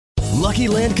Lucky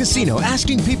Land Casino,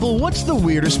 asking people, what's the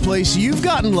weirdest place you've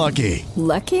gotten lucky?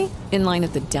 Lucky? In line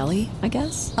at the deli, I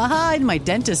guess? Aha, in my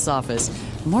dentist's office.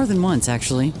 More than once,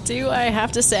 actually. Do I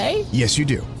have to say? Yes, you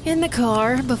do. In the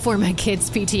car before my kids'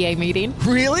 PTA meeting.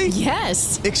 Really?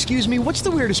 Yes. Excuse me, what's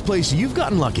the weirdest place you've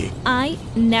gotten lucky? I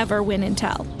never win and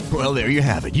tell. Well, there you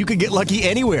have it. You can get lucky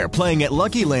anywhere, playing at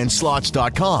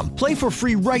LuckyLandSlots.com. Play for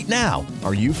free right now.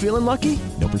 Are you feeling lucky?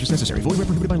 No purchase necessary. Void where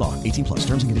prohibited by law. 18 plus.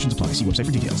 Terms and conditions apply. See website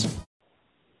for details.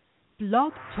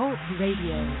 Blog Talk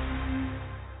Radio.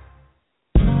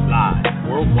 Live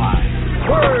worldwide.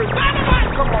 Word!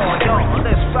 Come on, y'all.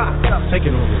 Let's rock up.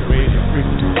 Taking over the radio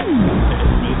frequency.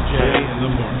 Miss J in the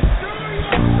morning.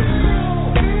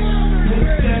 Miss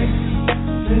J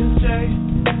in the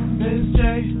morning. Miss J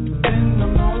in the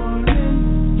morning.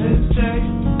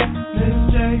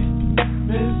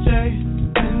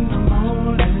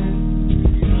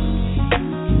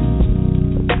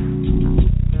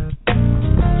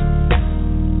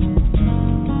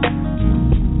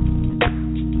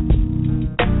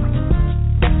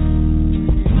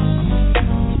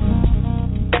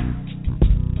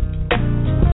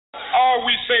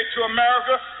 To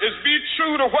America is be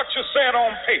true to what you said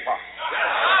on paper.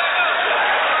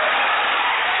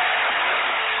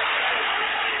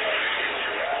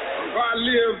 If I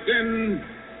lived in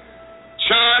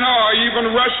China or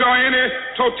even Russia or any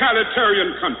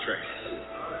totalitarian country,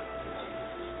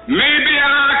 maybe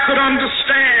I could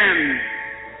understand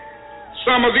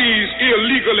some of these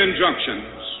illegal injunctions.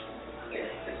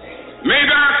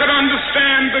 Maybe I could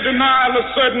understand the denial of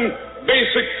certain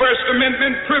basic First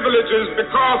Amendment privileges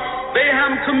because they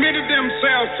haven't committed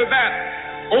themselves to that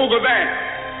over there.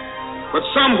 But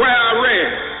somewhere I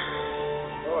read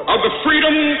of the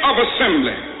freedom of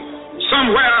assembly.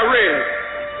 Somewhere I read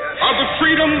of the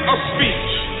freedom of speech.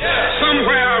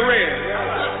 Somewhere I read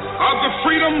of the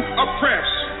freedom of press.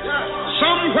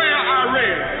 Somewhere I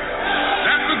read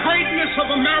that the greatness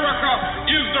of America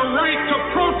is the right to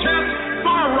protest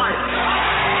for rights.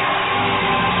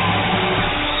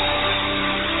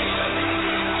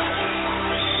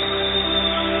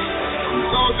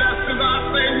 So just as I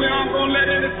say, we aren't going to let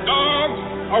any dogs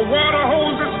or water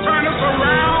hoses turn us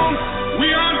around,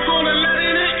 we aren't going to let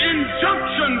any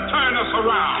injunction turn us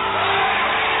around.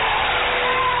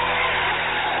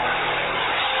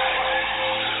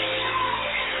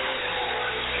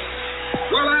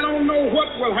 Well, I don't know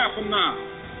what will happen now.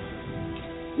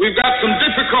 We've got some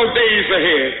difficult days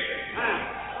ahead.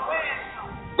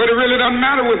 But it really doesn't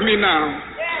matter with me now,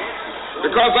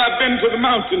 because I've been to the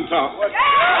mountaintop.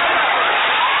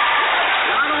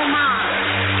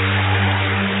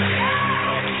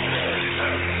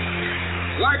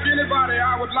 Like anybody,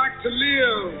 I would like to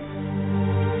live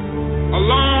a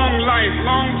long life.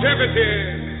 Longevity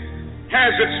has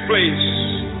its place.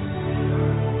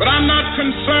 But I'm not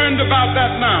concerned about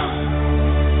that now.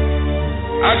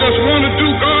 I just want to do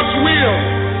God's will.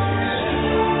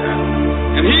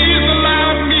 And He's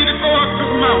allowed me to go up to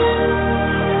the mountain.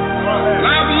 And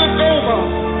I've looked over.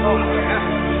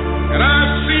 And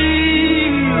I've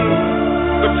seen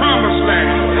the promised land.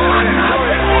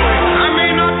 I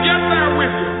may not get there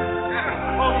with you,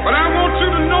 but I want you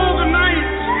to know tonight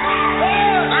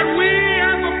that we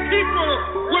as a people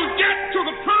will get to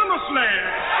the promised land.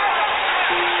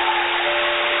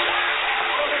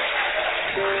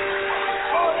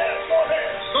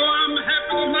 So I'm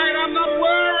happy tonight. I'm not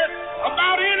worried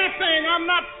about anything. I'm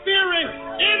not fearing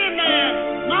any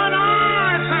man. Mine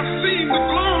eyes have seen the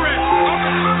glory of the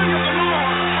coming of the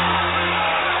Lord.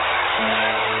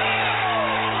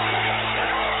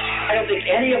 I don't think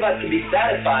any of us can be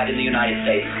satisfied in the United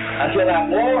States until that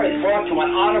war is brought to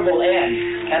an honorable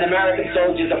end and American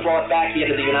soldiers are brought back here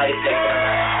to the United States.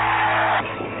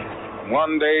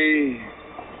 One day,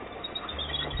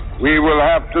 we will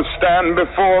have to stand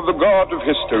before the God of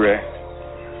history,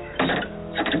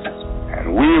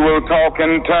 and we will talk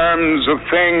in terms of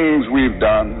things we've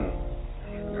done.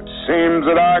 It seems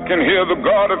that I can hear the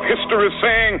God of history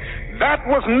saying, that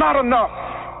was not enough.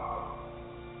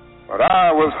 But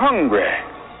I was hungry,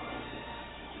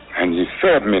 and ye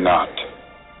fed me not.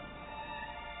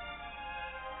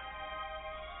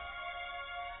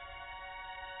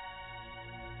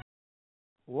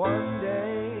 One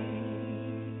day,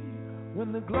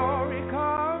 when the glory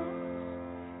comes,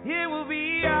 it will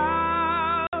be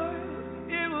ours.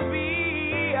 It will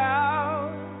be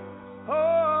ours.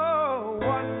 Oh,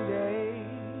 one day,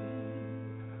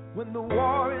 when the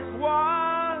war is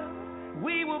won,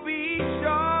 we will be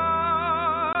sure.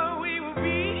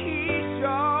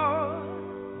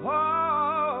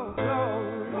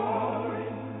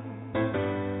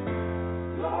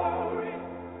 Glory.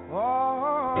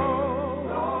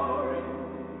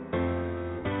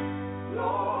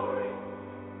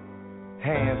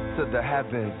 Hands to the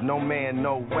heavens, no man,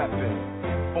 no weapon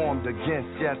formed against,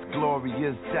 yes, glory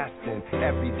is destined.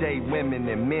 Everyday women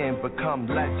and men become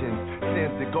legends.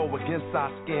 Sins that go against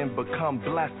our skin become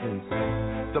blessings.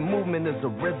 The movement is a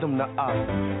rhythm to us.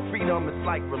 Freedom is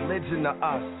like religion to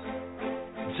us.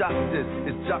 Justice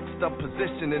is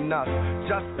juxtapositioning us.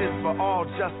 Justice for all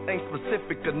just ain't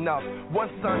specific enough. One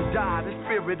son died, his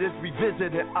spirit is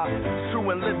revisiting us.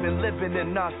 True and living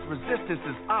in us. Resistance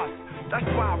is us. That's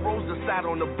why Rosa sat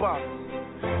on the bus.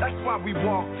 That's why we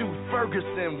walk through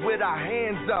Ferguson with our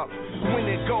hands up. When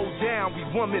it goes down, we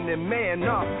woman and man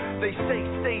up. They say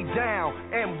stay down,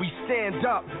 and we stand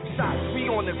up. Shots, we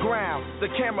on the ground, the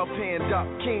camera panned up.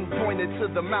 King pointed to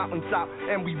the mountaintop,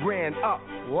 and we ran up.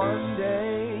 One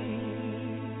day,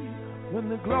 when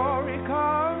the glory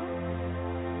comes,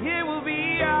 it will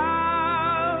be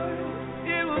ours.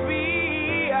 It will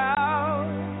be ours.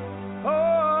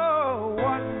 Oh,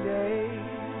 one day,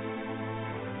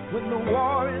 when the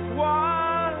war is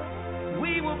won,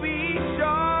 we will be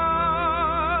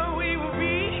sure. We will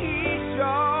be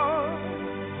sure.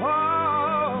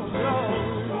 Oh,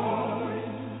 glory.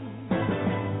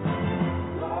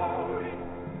 Glory.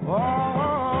 Oh.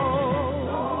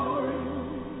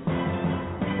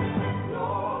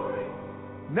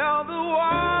 Now the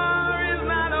war is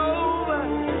not over,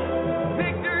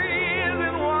 victory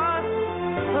isn't won,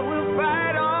 but we'll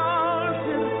fight on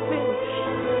to the finish,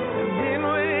 and then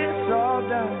when it's all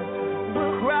done,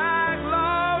 we'll cry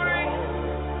glory,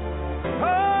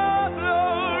 oh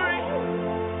glory,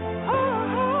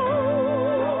 oh,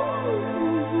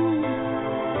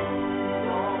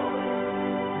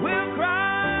 we'll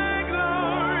cry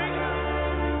glory,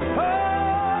 oh.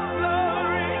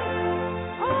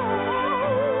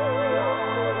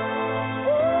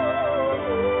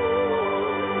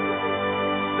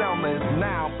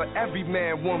 For every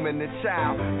man, woman, and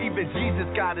child. Even Jesus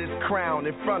got his crown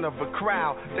in front of a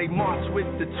crowd. They march with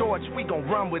the torch, we gon'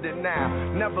 run with it now.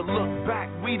 Never look back,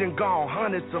 we done gone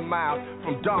hundreds of miles.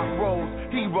 From dark roads,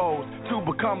 heroes, to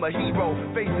become a hero.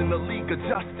 Facing the League of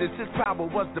Justice, his power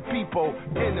was the people.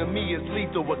 Enemy is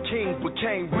lethal, a king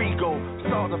became regal.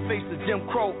 Saw the face of Jim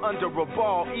Crow under a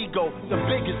bald ego. The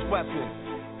biggest weapon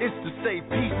is to stay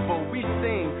peaceful. We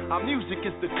sing, our music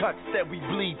is the cuts that we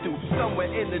bleed through. Somewhere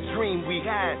in the dream we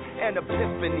had an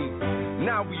epiphany.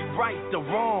 Now we right the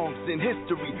wrongs in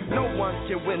history. No one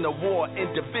can win a war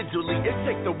individually. It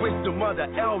takes the wisdom of the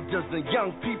elders and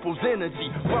young people's energy.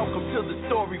 Welcome to the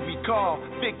story we call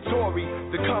victory.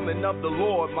 The coming of the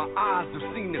Lord, my eyes have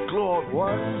seen the glory.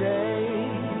 One day,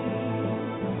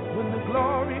 when the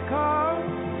glory comes,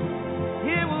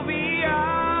 it will be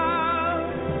ours.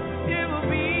 It will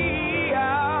be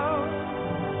ours.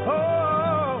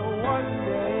 Oh, one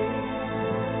day,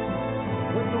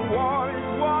 when the war is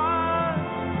won,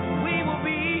 we will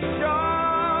be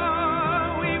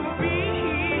sure. We will be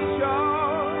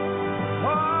sure.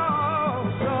 Oh,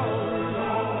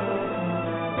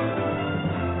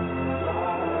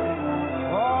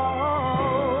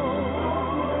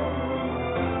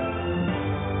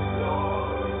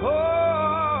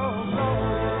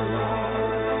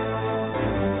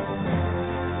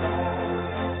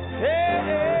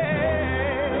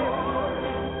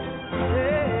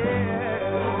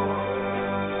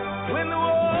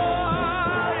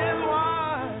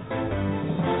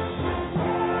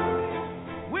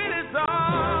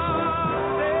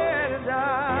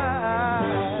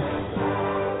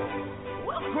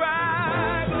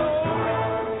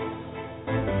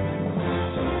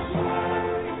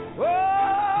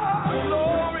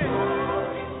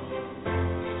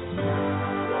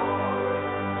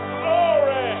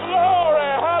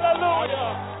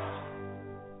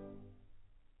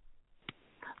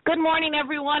 Good morning,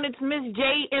 everyone. It's Miss J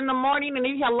in the morning, and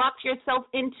you have locked yourself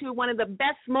into one of the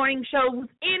best morning shows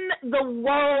in the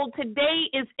world. Today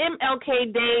is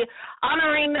MLK Day,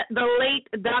 honoring the late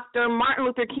Dr. Martin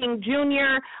Luther King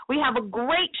Jr. We have a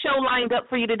great show lined up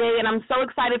for you today, and I'm so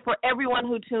excited for everyone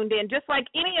who tuned in. Just like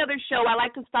any other show, I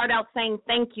like to start out saying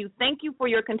thank you. Thank you for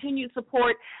your continued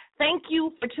support. Thank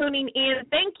you for tuning in.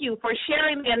 Thank you for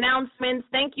sharing the announcements.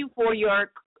 Thank you for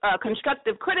your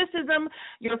constructive criticism,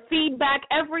 your feedback.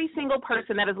 Every single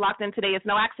person that is locked in today, it's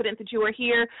no accident that you are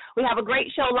here. We have a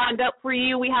great show lined up for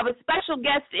you. We have a special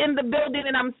guest in the building,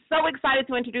 and I'm so excited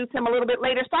to introduce him a little bit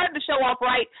later. Started the show off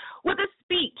right with a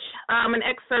speech, an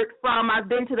excerpt from I've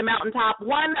Been to the Mountaintop,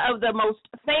 one of the most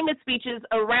famous speeches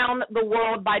around the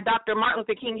world by Dr. Martin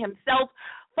Luther King himself.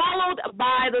 followed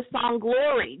by the song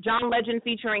Glory. John Legend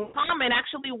featuring Common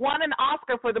actually won an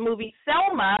Oscar for the movie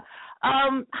Selma,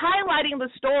 highlighting the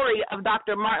story of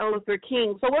Dr. Martin Luther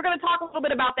King. So we're going to talk a little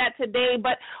bit about that today,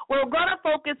 but we're going to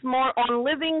focus more on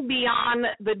living beyond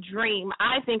the dream.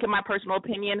 I think, in my personal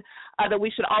opinion, that we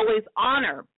should always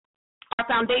honor our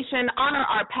foundation, honor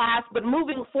our past, but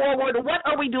moving forward, what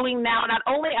are we doing now, not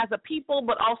only as a people,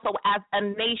 but also as a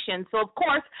nation? So, of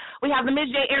course, we have the Ms.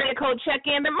 J area code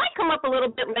check-in that might come up a little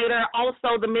bit later.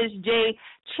 Also, the Ms. J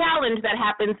challenge that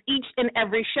happens each and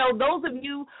every show. Those of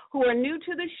you who are new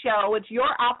to the show, it's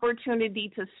your opportunity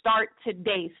to start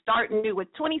today. Start new.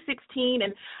 It's 2016,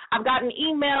 and I've gotten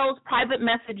emails, private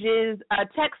messages,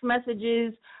 text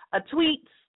messages, tweets,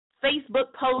 Facebook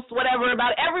posts, whatever,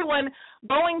 about everyone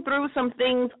going through some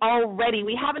things already.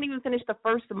 We haven't even finished the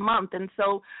first month, and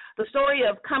so the story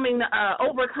of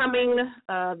overcoming,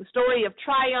 the story of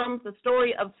triumph, the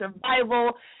story of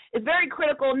survival is very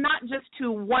critical, not just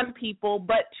to one people,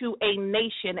 but to a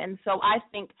nation. And so I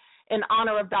think, in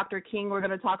honor of Dr. King, we're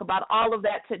going to talk about all of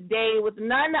that today with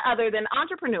none other than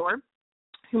entrepreneur,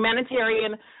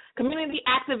 humanitarian, community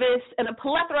activist, and a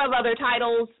plethora of other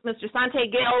titles. Mr.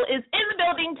 Sante Galye is in the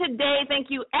building today. Thank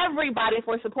you, everybody,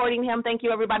 for supporting him. Thank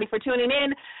you, everybody, for tuning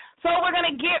in. So we're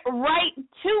going to get right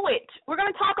to it. We're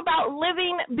going to talk about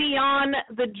living beyond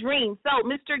the dream. So,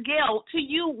 Mr. Galye, to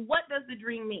you, what does the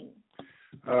dream mean?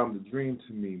 The dream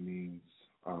to me means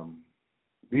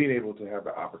being able to have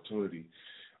the opportunity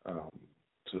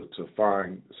to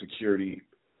find security,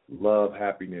 love,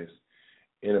 happiness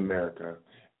in America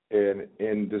and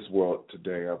in this world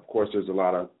today. Of course, there's a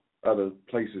lot of other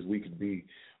places we could be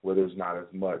where there's not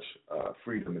as much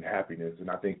freedom and happiness. And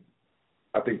I think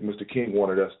Mr. King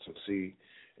wanted us to see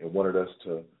and wanted us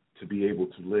to be able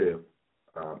to live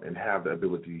and have the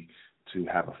ability to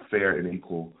have a fair and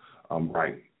equal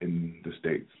right in the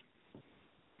states.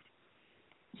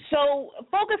 So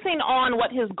focusing on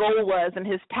what his goal was and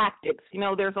his tactics,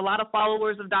 there's a lot of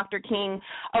followers of Dr. King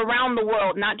around the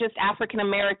world, not just African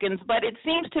Americans, but it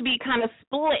seems to be kind of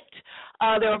split.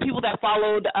 There were people that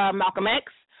followed Malcolm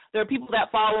X. There are people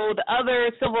that followed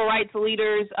other civil rights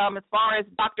leaders as far as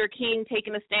Dr. King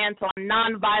taking a stance on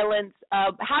nonviolence.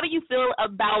 How do you feel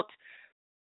about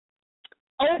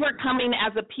overcoming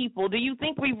as a people? Do you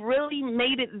think we've really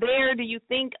made it there? Do you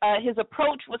think his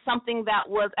approach was something that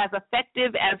was as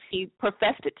effective as he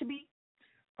professed it to be?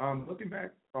 Looking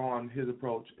back on his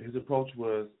approach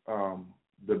was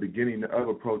the beginning of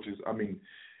approaches. I mean,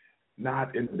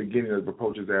 not in the beginning of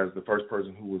approaches as the first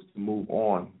person who was to move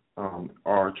on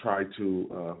or try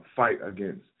to fight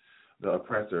against the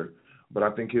oppressor, but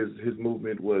I think his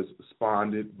movement was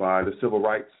spawned by the civil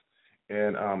rights.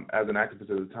 And as an activist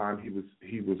at the time, he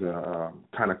was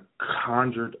kind of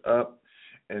conjured up,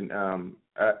 and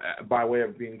by way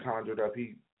of being conjured up,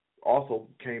 he also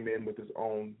came in with his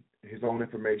own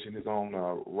information, his own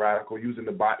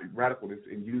radicalness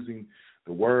in using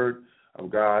the word of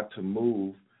God to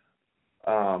move.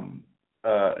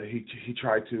 He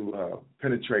tried to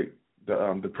penetrate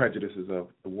the prejudices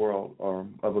of the world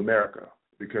of America,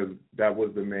 because that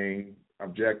was the main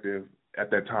objective at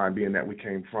that time, being that we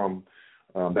came from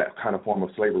that kind of form of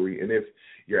slavery. And if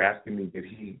you're asking me, did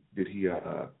he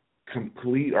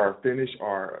complete or finish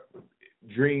our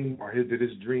dream, or did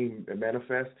his dream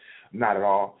manifest? Not at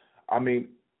all. I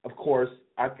mean, of course,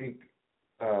 I think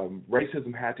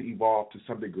racism had to evolve to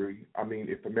some degree. I mean,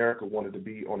 if America wanted to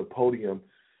be on the podium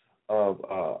of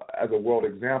as a world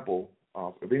example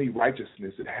of any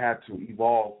righteousness, it had to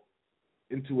evolve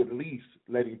into at least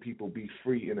letting people be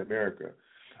free in America.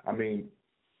 I mean,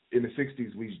 in the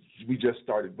 60s, we just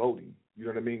started voting, you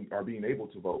know what I mean, or being able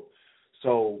to vote.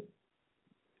 So,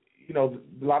 a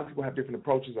lot of people have different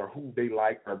approaches, or who they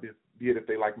like, or be it if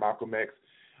they like Malcolm X,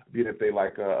 be it if they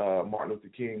like Martin Luther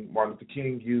King. Martin Luther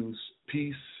King used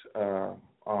peace in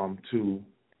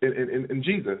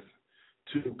Jesus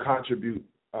to contribute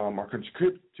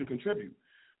to contribute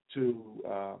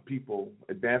to people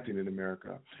advancing in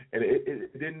America, and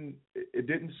it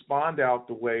didn't spawn out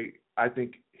the way I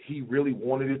think he really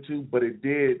wanted it to, but it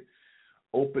did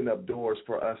open up doors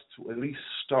for us to at least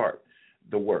start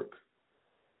the work.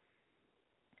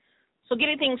 So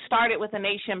getting things started with the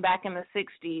nation back in the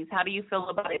 60s, how do you feel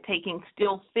about it taking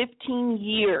still 15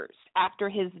 years after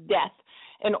his death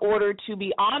in order to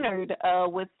be honored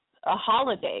with a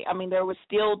holiday? I mean, there were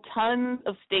still tons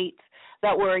of states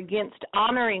that were against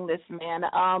honoring this man.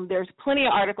 There's plenty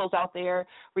of articles out there,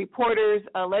 reporters,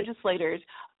 legislators,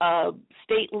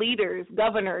 state leaders,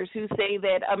 governors who say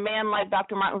that a man like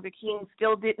Dr. Martin Luther King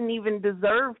still didn't even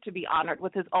deserve to be honored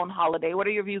with his own holiday. What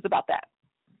are your views about that?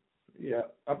 Yeah,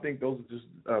 I think those are just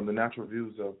the natural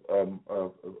views of a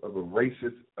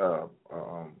racist,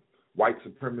 white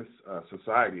supremacist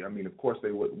society. I mean, of course,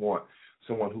 they would want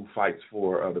someone who fights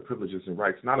for the privileges and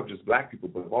rights, not of just black people,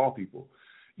 but of all people,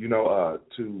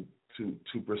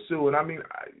 to pursue. And I mean,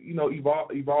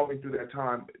 evolving through that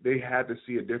time, they had to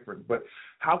see it different. But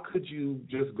how could you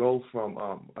just go from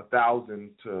 1,000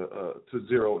 to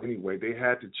 0 anyway? They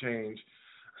had to change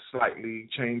slightly.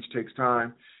 Change takes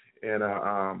time, and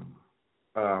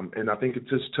I think it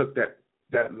just took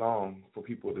that long for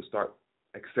people to start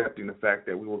accepting the fact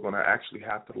that we were going to actually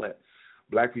have to let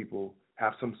black people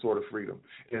have some sort of freedom.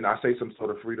 And I say some sort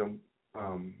of freedom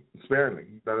sparingly,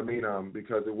 you know what I mean?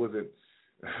 Because it wasn't.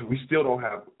 We still don't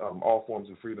have all forms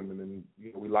of freedom, and then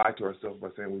we lie to ourselves by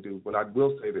saying we do. But I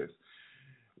will say this: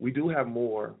 we do have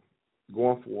more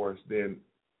going for us than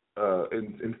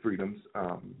in freedoms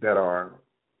that are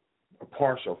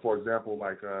partial. For example,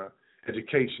 like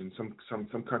education.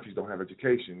 Some countries don't have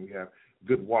education. We have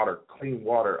good water, clean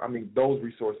water. I mean, those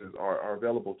resources are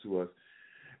available to us.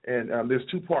 And there's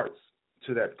two parts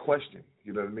to that question.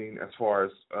 You know what I mean? As far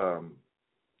as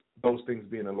those things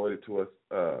being allotted to us,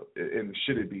 and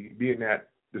should it be, being that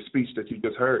the speech that you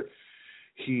just heard,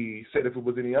 he said if it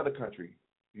was any other country,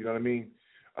 you know what I mean,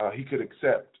 he could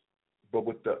accept. But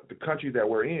with the country that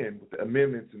we're in, with the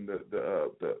amendments and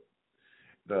the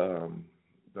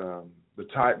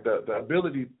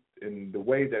ability in the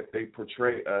way that they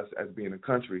portray us as being a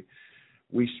country,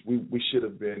 we should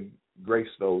have been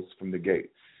graced those from the gate.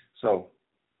 So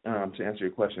to answer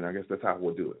your question, I guess that's how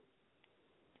we'll do it.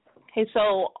 Okay,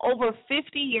 so over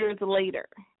 50 years later,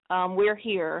 we're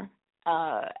here,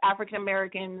 African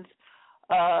Americans,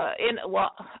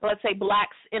 let's say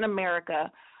blacks in America.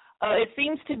 It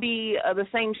seems to be the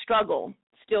same struggle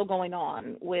still going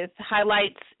on, with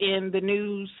highlights in the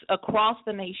news across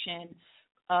the nation,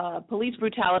 police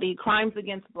brutality, crimes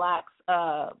against blacks,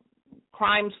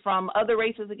 crimes from other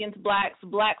races against blacks,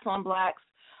 blacks on blacks.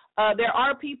 There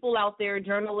are people out there,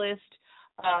 journalists,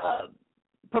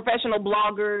 professional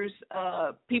bloggers,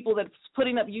 people that's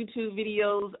putting up YouTube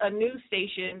videos, news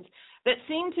stations that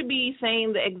seem to be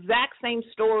saying the exact same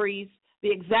stories,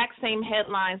 the exact same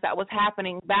headlines that was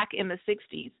happening back in the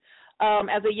 60s.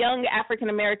 As a young African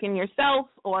American yourself,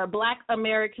 or a black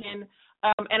American,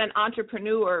 and an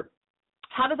entrepreneur,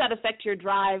 how does that affect your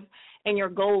drive and your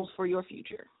goals for your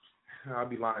future? I'd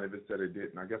be lying if it said it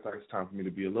didn't. I guess it's time for me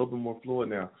to be a little bit more fluid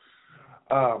now.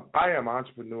 I am an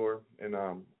entrepreneur, and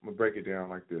I'm gonna break it down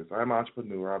like this. I am an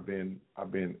entrepreneur. I've been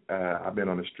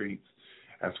on the streets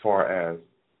as far as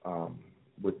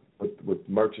with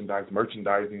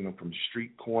merchandising them from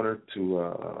street corner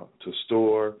to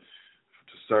store,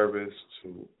 to service,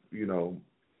 to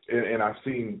and I've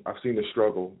seen the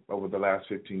struggle over the last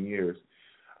 15 years.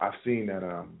 I've seen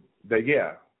that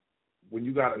yeah, when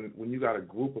you got a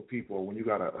group of people, when you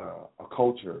got a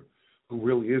culture who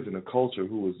really isn't a culture,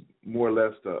 who is more or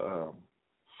less a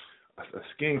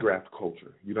skin graft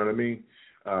culture. You know what I mean?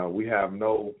 We have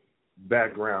no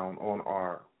background on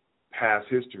our past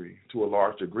history to a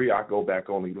large degree. I go back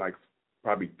only like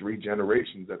probably 3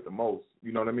 generations at the most.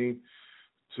 You know what I mean?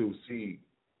 To see,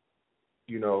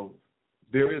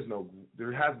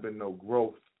 there has been no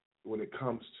growth when it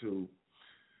comes to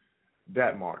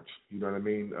that march. You know what I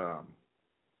mean?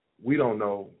 We don't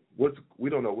know what's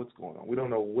going on. We don't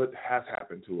know what has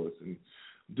happened to us, and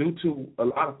due to a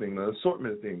lot of things, an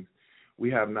assortment of things, we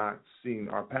have not seen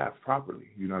our path properly.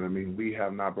 You know what I mean? We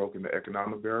have not broken the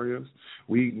economic barriers.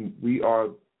 We are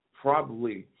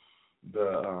probably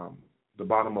the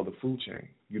bottom of the food chain.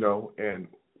 And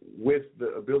with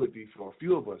the ability for a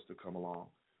few of us to come along,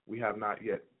 we have not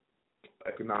yet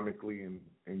economically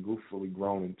and goofily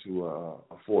grown into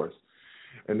a force.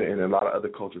 And a lot of other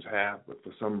cultures have, but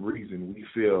for some reason we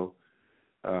feel,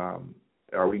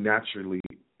 are we naturally,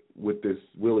 with this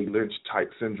Willie Lynch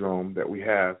type syndrome that we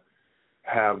have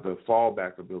the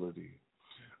fallback ability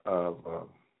of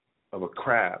a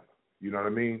crab. You know what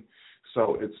I mean?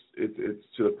 So it's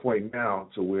to the point now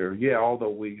to where, yeah, although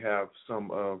we have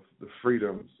some of the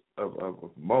freedoms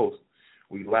of most,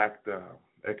 we lack the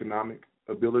economic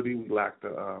ability. We lack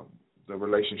the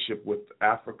relationship with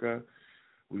Africa.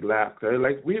 We lack the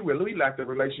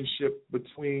relationship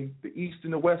between the East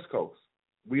and the West Coast.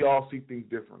 We all see things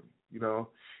differently,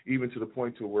 even to the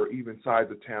point to where even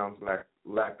sides of towns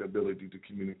lack the ability to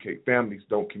communicate. Families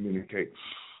don't communicate.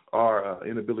 Our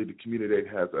inability to communicate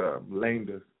has lamed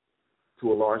us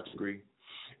to a large degree,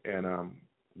 and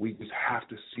we just have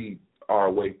to see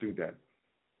our way through that.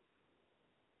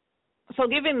 So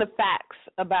given the facts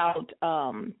about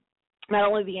not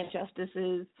only the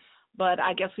injustices, but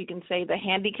I guess we can say the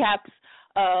handicaps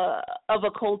of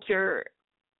a culture.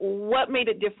 What made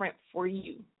it different for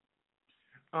you?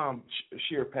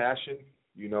 Sheer passion,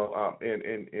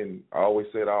 and I always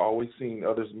said I always seen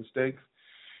others' mistakes.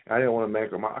 I didn't want to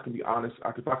make them. I can be honest.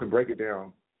 If I can break it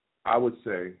down, I would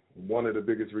say one of the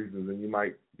biggest reasons, and you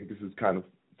might think this is kind of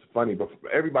funny, but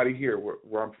everybody here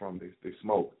where I'm from, they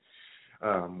smoke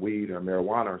weed or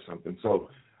marijuana or something. So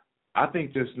I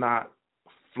think just not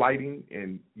flighting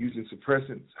and using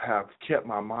suppressants have kept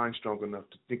my mind strong enough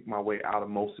to think my way out of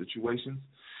most situations.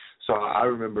 So I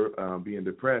remember being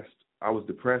depressed. I was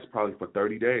depressed probably for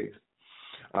 30 days.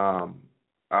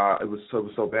 It was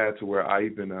so bad to where I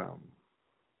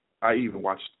even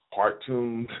watched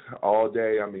cartoons all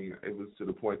day. I mean, it was to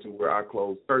the point to where I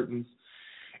closed curtains,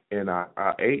 and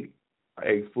I ate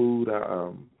food.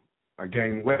 I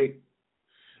gained weight.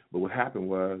 But what happened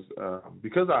was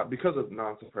because of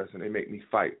non-suppressant, it made me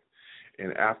fight,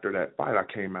 and after that fight, I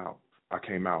came out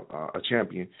a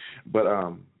champion. But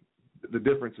the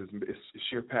difference is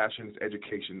sheer passion, it's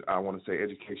education. I want to say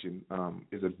education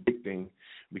is a big thing,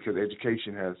 because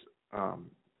education has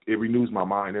it renews my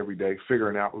mind every day,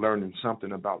 figuring out, learning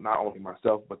something about not only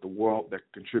myself but the world that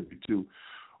contribute to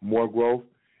more growth,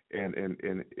 and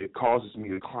it causes me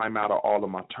to climb out of all of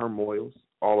my turmoils,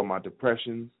 all of my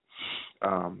depressions.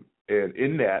 And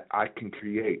in that, I can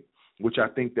create, which I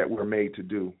think that we're made to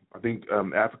do. I think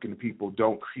African people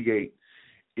don't create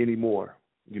anymore,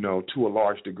 to a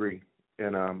large degree.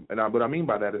 And what I mean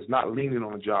by that is not leaning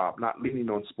on a job, not leaning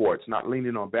on sports, not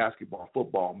leaning on basketball,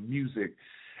 football, music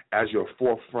as your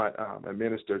forefront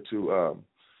administer to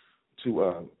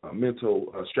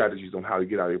mental strategies on how to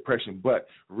get out of depression, but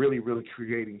really, really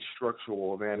creating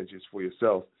structural advantages for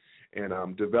yourself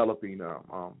and developing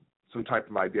some type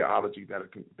of ideology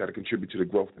that'll contribute to the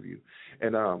growth of you.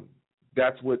 And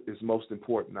that's what is most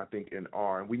important, I think, in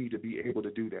and we need to be able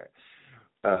to do that.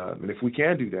 And if we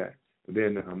can do that,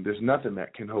 then there's nothing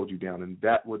that can hold you down, and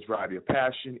that will drive your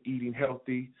passion, eating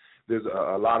healthy. There's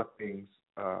a lot of things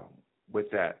with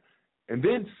that. And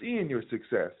then seeing your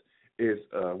success is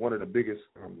one of the biggest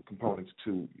components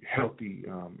to healthy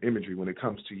imagery when it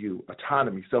comes to you.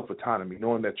 Autonomy, self-autonomy,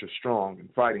 knowing that you're strong and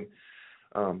fighting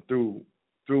through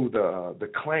the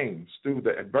claims, through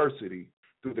the adversity,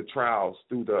 through the trials,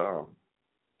 through the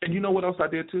and you know what else I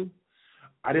did too?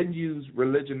 I didn't use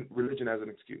religion as an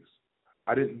excuse.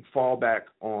 I didn't fall back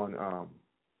on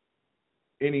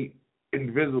any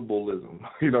invisibilism.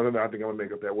 You know what I mean? I think I'm gonna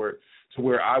make up that word, to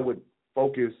where I would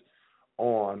focus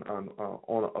on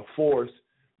a force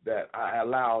that I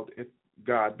allowed, if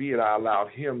God be it, I allowed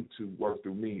Him to work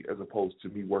through me as opposed to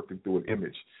me working through an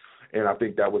image. And I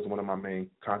think that was one of my main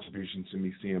contributions to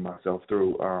me seeing myself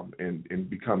through and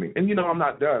becoming. And, I'm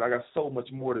not done. I got so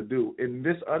much more to do in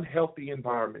this unhealthy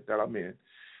environment that I'm in,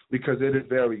 because it is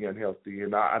very unhealthy.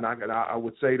 And I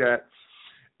would say that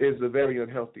is a very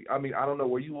unhealthy. I mean, I don't know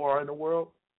where you are in the world.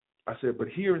 I said, but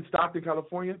here in Stockton,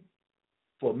 California,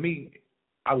 for me,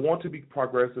 I want to be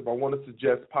progressive. I want to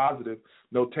suggest positive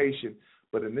notation.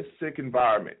 But in this sick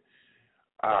environment,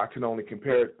 I can only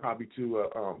compare it probably to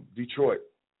Detroit.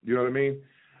 You know what I mean?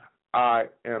 I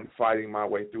am fighting my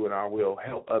way through, and I will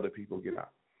help other people get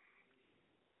out.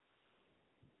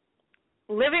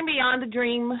 Living beyond the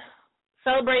dream,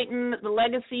 celebrating the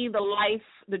legacy, the life,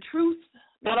 the truth,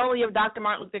 not only of Dr.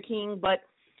 Martin Luther King, but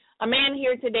a man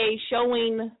here today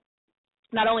showing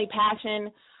not only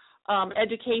passion,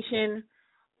 education,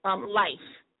 life.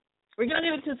 We're going to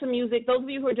get into some music. Those of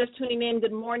you who are just tuning in,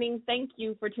 good morning. Thank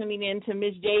you for tuning in to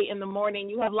Ms. J in the Morning.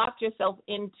 You have locked yourself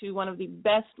into one of the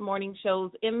best morning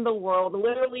shows in the world.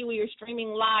 Literally, we are streaming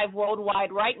live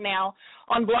worldwide right now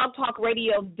on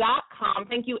blogtalkradio.com.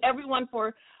 Thank you, everyone,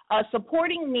 for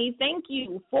supporting me. Thank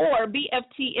you for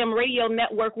BFTM Radio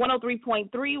Network 103.3.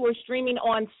 We're streaming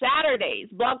on Saturdays,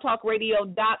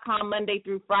 blogtalkradio.com, Monday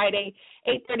through Friday,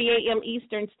 8:30 a.m.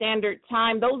 Eastern Standard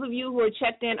Time. Those of you who are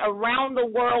checked in around the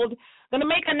world, going to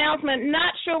make an announcement.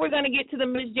 Not sure we're going to get to the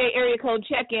Ms. J area code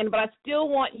check-in, but I still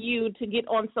want you to get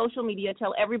on social media.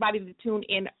 Tell everybody to tune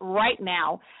in right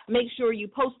now. Make sure you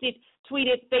post it, tweet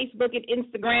it, Facebook it,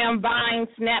 Instagram, Vine,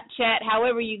 Snapchat,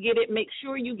 however you get it. Make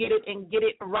sure you get it and get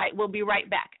it right. We'll be right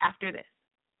back after this.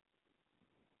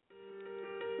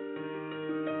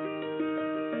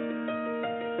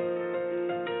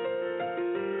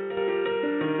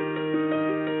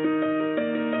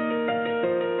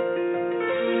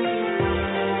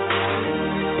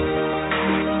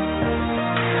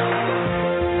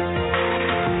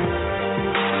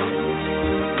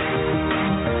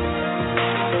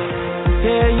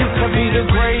 Be the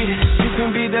greatest, you can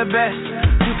be the best.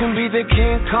 You can be the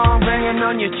King Kong banging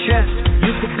on your chest.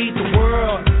 You could beat the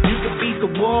world, you could beat the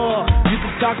war. You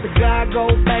could talk to God, go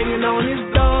banging on his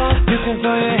door. You can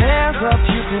throw your hands up,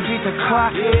 you can beat the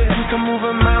clock. You can move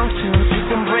a mountain, you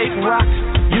can break rocks.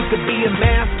 You could be a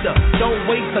master, don't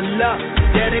wait for luck.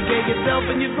 Dedicate yourself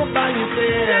and you can find yourself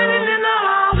standing in the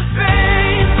Hall of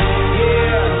Fame.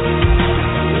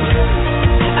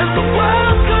 Yeah. And the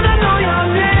world's gonna know your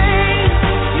name.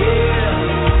 Yeah.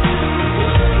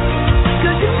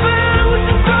 'Cause you burn with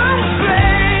the burning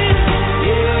flame.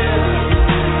 Yeah.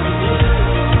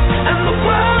 And the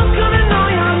world's gonna know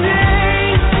your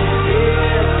name.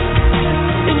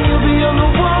 Yeah. And you'll be on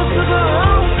the walls of the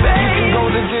Hall of Fame. You can go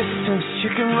the distance,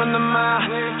 you can run the mile.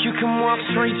 You can walk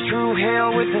straight through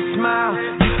hell with a smile.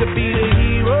 You could be the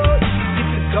hero, you could get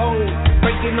the gold.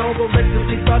 Breaking over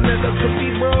recipes I never could be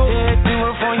broke. Yeah, do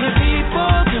it for your people,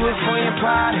 do it for your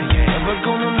pride. Are you ever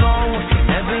gonna know if you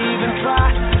never even try?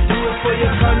 Do it for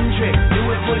your country, do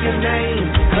it for your name.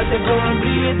 'Cause there's gonna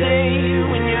be a day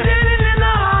when you're living in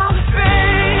the Hall of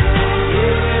Fame.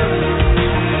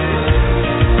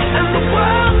 Yeah. And the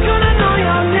world's gonna know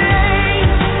your name.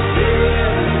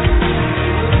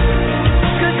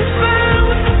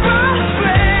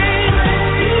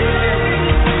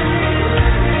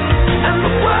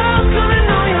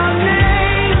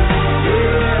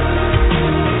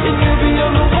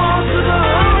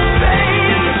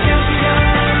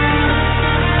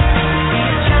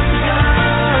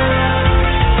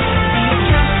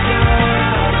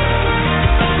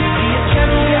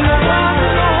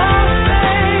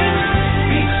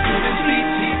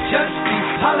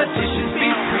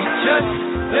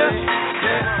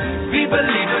 Be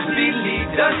believers, be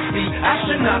leaders, be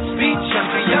astronauts, be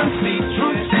champions, be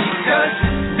truth seekers,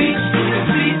 be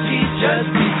students, be teachers,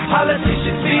 be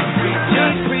politicians, be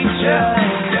preachers,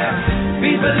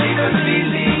 be believers, be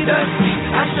leaders, be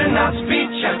astronauts, be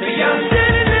champions.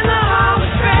 Sitting in the Hall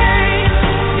of Fame.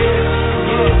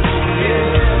 Yeah, yeah,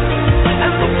 yeah.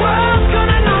 And the world's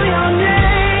gonna know your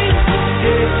name.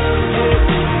 Yeah,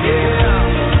 yeah, yeah.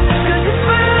 'Cause you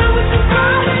burn with the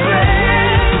burning flame.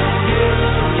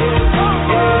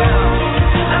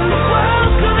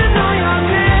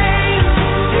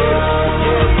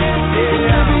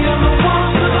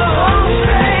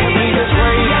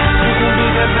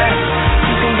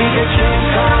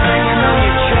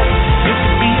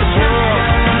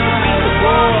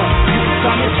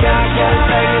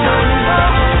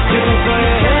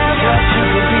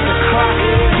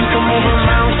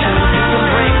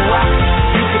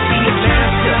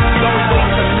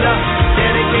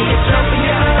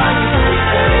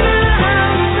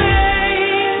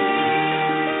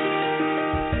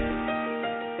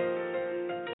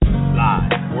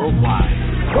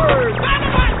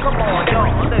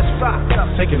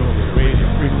 Take it over, Radio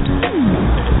Frequency.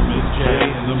 Miss J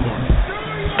in the morning.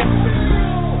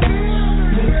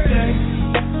 Miss J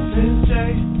in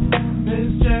the morning. Miss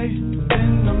J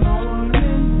in the morning.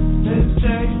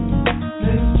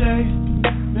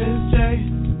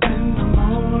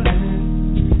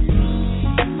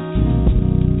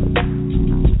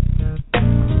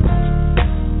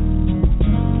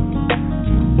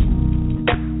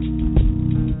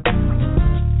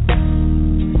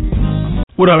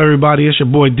 What up, everybody? It's your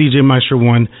boy DJ Maestro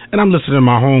One, and I'm listening to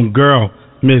my home girl,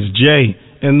 Miss J,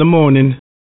 in the morning.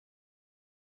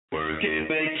 Work it,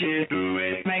 make it, do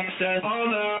it, makes us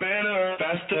all better,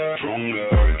 faster, stronger.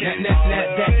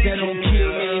 That don't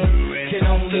kill me, can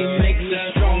only make me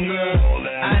stronger.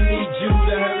 I need you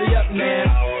to hurry up now,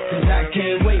 'cause I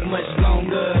can't wait much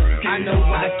longer. I know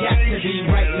I got to be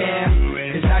right now,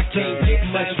 'cause I can't get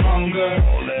much stronger.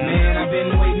 Man, I've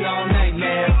been waiting all night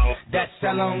now. That's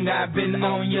how long I've been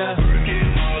on ya. I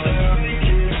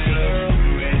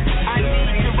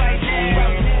need you right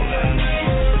now.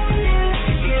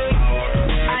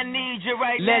 I need you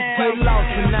right now. Let's get lost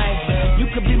tonight. You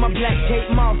could be my black Kate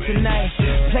Moss tonight.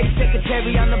 Play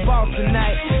secretary on the ball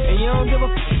tonight. And you don't give a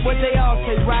what they all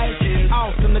say, right?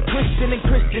 Awesome, the Christian and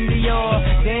Christian Dior.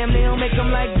 Damn, they don't make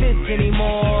them like this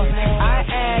anymore. I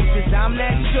ask this, I'm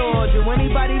not sure. Do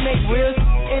anybody make real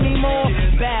anymore?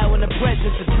 Bow in the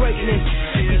presence of greatness.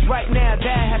 'Cause right now,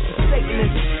 that has to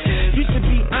Satanist. You should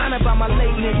be honored by my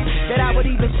lateness, that I would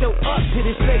even show up to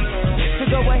this place. So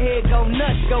go ahead, go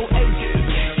nuts, go ace.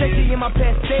 Take it in my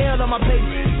pastel on my page.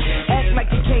 Act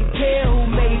like you can't tell who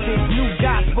made this new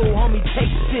gospel, homie. Take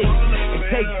this and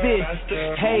take this,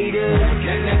 haters.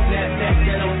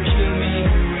 That don't kill me,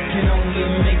 can only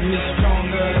make me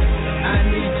stronger. I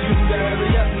need you to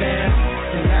hurry up now,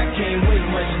 'cause I can't wait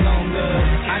much longer.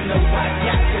 I know I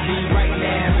got to be right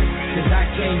now, 'cause I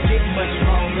can't get much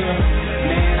stronger.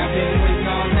 Man, I've been waiting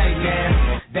all night now.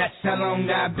 That's how long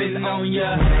I've been on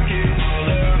ya.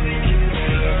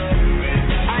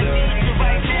 I need you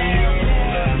right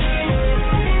now.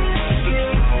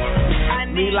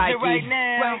 Nike. Right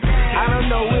now. I don't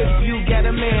know if you got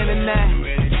a man or not,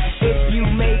 if you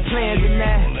made plans or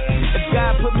not, if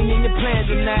God put me in your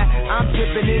plans or not. I'm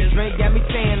tripping, this drink got me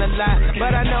saying a lot,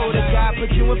 but I know that God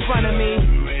put you in front of me.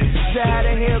 So how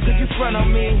the hell could you front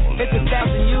on me? It's 1,000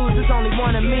 yous, it's only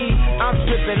one of me. I'm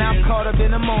tripping, I'm caught up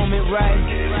in the moment, right?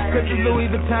 Cause it's Louis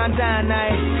Vuitton dine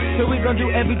night, so we gon' do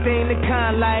everything the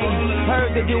kind like.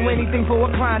 Heard they do anything for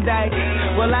a Klondike,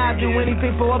 well I'll do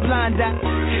anything for a blind eye,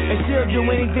 and she'll do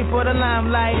anything for the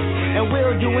limelight, and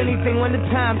we'll do anything when the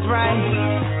time's right.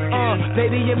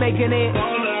 Baby, you're making it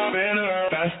better,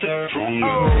 faster, stronger.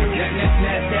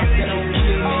 That don't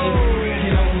kill me,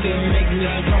 can only make me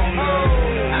stronger.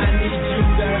 I need you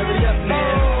to hurry up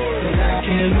now, cause I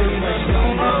can't live much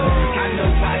longer. I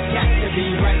know I got to be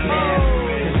right now,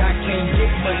 cause I can't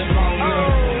get much longer.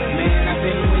 Man, I've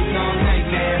been waiting all night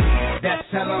now, that's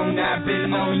how long I've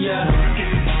been on ya.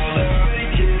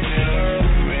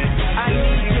 I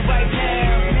need you right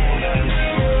now,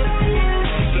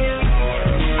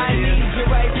 I need you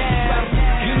right now.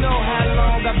 You know how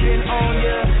long I've been on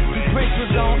ya, since Prince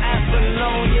was on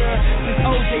Apollonia, since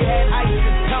OJ had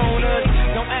isotoners.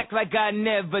 Don't act like I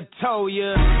never told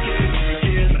ya.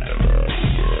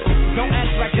 Don't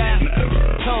act like I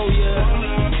told ya.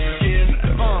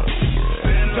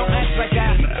 Don't act like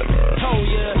I told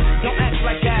ya. Don't act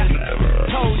like I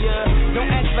told ya.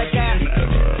 Don't act like I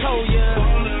told ya.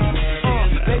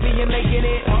 Baby, you're making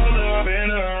it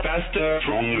better, faster,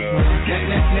 stronger.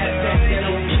 That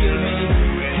don't kill me,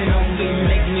 can only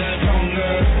make me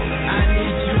stronger. I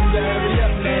need you to hurry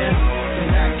up now,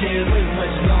 cause I can't wait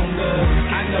much longer.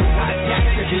 I know I got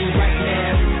to be right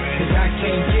now, cause I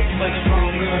can't get much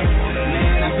stronger.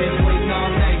 Man, I've been waiting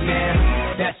all night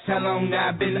now, that's how long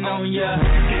I've been on ya.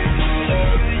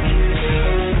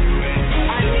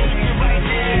 I need you right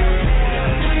now,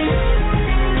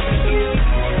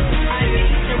 I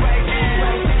need you right now,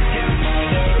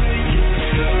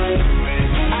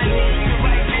 I need you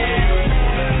right now,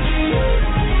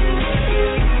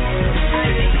 I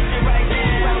need you right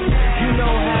now. You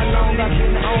know how long I've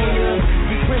been on ya,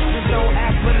 these Christians don't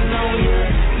act but on ya.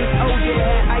 This OJ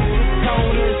had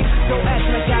isotoners, don't act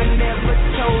like I never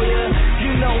told ya.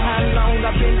 You know how long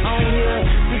I've been on ya,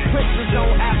 these Christians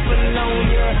don't act but on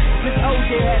ya. This OJ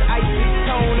had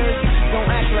isotoners, don't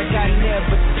act like I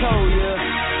never told ya.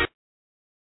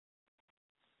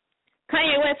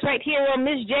 Kanye West right here on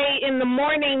Miss J in the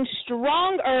morning,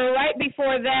 stronger. Right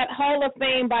before that, Hall of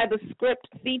Fame by The Script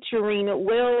featuring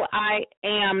Will I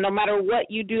Am. No matter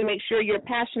what you do, make sure you're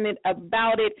passionate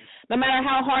about it. No matter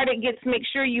how hard it gets, make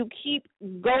sure you keep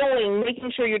going,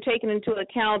 making sure you're taking into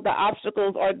account the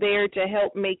obstacles are there to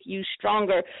help make you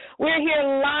stronger. We're here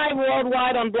live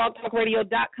worldwide on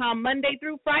blogtalkradio.com Monday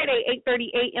through Friday, 8:30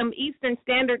 a.m. Eastern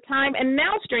Standard Time, and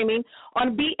now streaming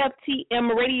on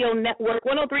BFTM Radio Network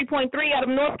 103.3 out of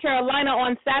North Carolina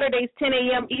on Saturdays, 10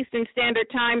 a.m. Eastern Standard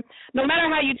Time. No matter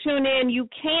how you tune in, you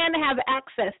can have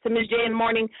access to Ms. J in the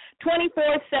Morning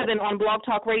 24/7 on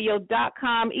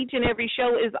blogtalkradio.com. Each and every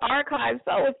show is archived,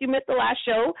 so if you missed the last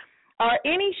show or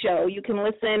any show, you can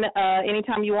listen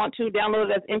anytime you want to. Download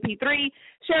it as MP3,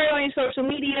 share it on your social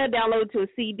media, download it to a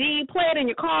CD, play it in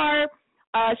your car,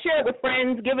 share it with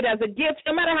friends, give it as a gift.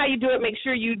 No matter how you do it, make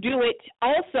sure you do it.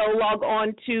 Also, log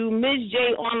on to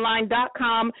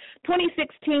MsJOnline.com,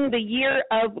 2016, the year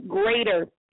of greater.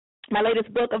 My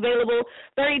latest book available,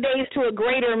 30 Days to a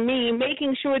Greater Me,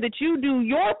 making sure that you do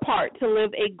your part to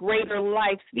live a greater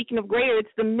life. Speaking of greater,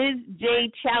 it's the Ms.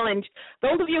 J Challenge.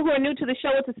 Those of you who are new to the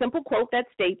show, it's a simple quote that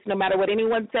states, no matter what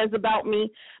anyone says about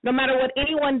me, no matter what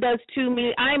anyone does to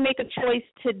me, I make a choice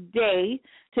today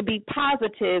to be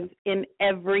positive in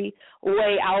every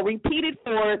way. I'll repeat it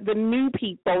for the new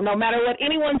people. No matter what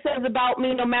anyone says about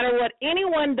me, no matter what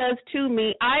anyone does to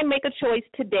me, I make a choice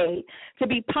today to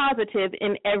be positive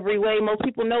in every way. Most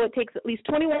people know it takes at least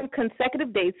 21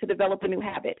 consecutive days to develop a new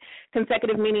habit.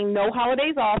 Consecutive meaning no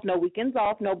holidays off, no weekends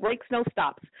off, no breaks, no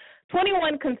stops.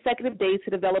 21 consecutive days to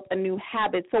develop a new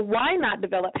habit. So why not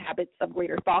develop habits of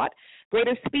greater thought,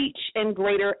 greater speech, and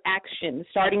greater action?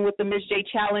 Starting with the Ms. J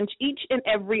Challenge each and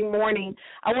every morning.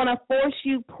 I want to force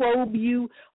you, probe you,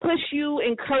 push you,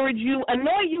 encourage you,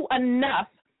 annoy you enough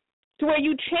to where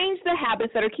you change the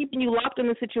habits that are keeping you locked in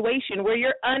the situation where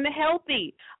you're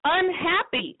unhealthy,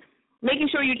 unhappy. Making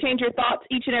sure you change your thoughts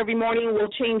each and every morning will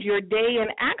change your day and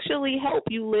actually help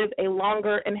you live a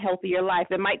longer and healthier life.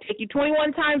 It might take you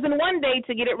 21 times in one day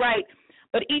to get it right,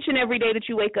 but each and every day that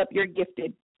you wake up, you're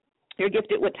gifted. You're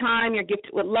gifted with time. You're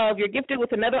gifted with love. You're gifted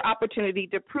with another opportunity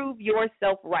to prove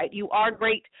yourself right. You are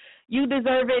great. You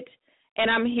deserve it. and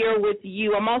I'm here with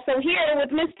you. I'm also here with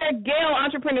Mr. Gale,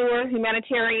 entrepreneur,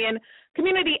 humanitarian,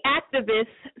 community activist.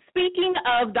 Speaking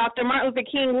of Dr. Martin Luther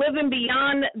King, living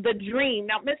beyond the dream.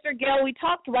 Now, Mr. Gale, we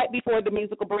talked right before the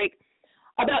musical break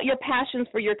about your passions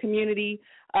for your community,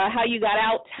 how you got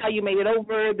out, how you made it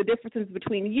over, the differences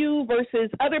between you versus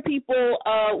other people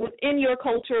within your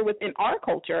culture, within our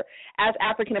culture as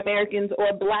African Americans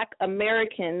or Black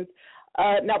Americans.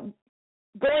 Now,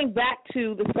 going back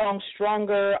to the song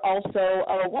Stronger,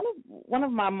 also one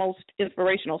of my most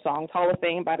inspirational songs, Hall of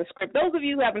Fame by The Script. Those of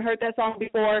you who haven't heard that song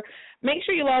before, make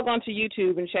sure you log on to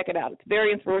YouTube and check it out. It's a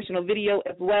very inspirational video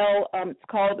as well. It's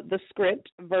called The Script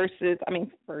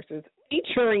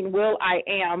featuring Will I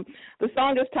Am. The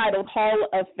song is titled Hall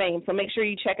of Fame, so make sure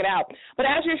you check it out. But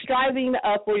as you're striving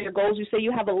for your goals, you say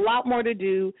you have a lot more to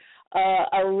do,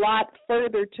 a lot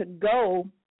further to go.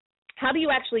 How do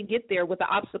you actually get there with the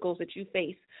obstacles that you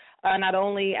face, not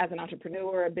only as an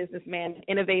entrepreneur, a businessman,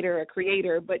 innovator, a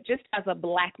creator, but just as a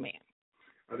Black man?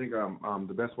 I think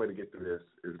the best way to get through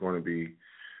this is going to be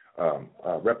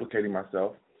replicating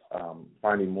myself,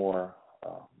 finding more,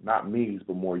 not me's,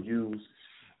 but more you's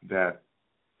that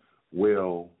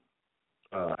will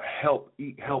help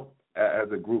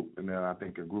as a group. And then I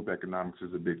think group economics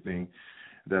is a big thing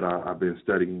that I've been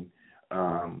studying.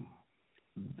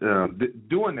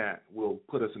 Doing that will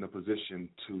put us in a position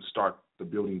to start the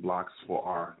building blocks for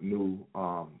our new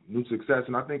success.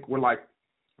 And I think we're like,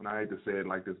 and I hate to say it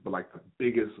like this, but like the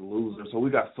biggest loser. So we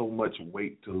got so much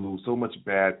weight to lose, so much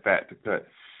bad fat to cut,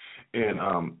 and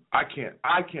I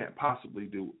can't possibly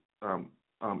do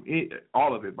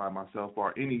all of it by myself,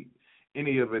 or any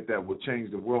of it that would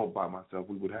change the world by myself.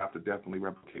 We would have to definitely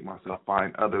replicate myself,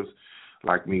 find others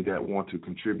like me that want to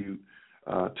contribute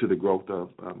to the growth of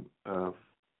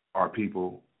our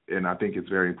people. And I think it's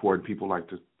very important. People like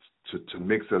to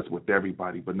mix us with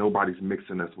everybody, but nobody's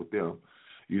mixing us with them.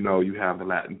 You know, you have the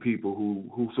Latin people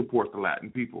who support the Latin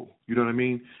people. You know what I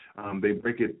mean? They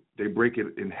break it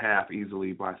in half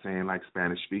easily by saying like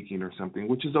Spanish speaking or something,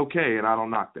 which is okay, and I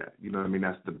don't knock that. You know what I mean?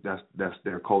 That's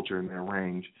their culture and their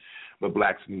range. But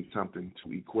blacks need something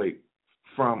to equate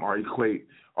from or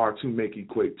to make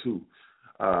equate to.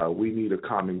 We need a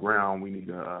common ground. We need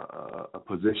a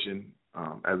position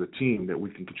as a team that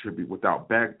we can contribute without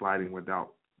backbiting,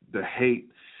 without the hate.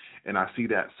 And I see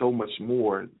that so much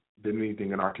more than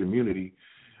anything in our community.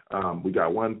 We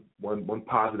got one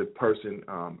positive person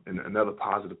and another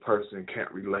positive person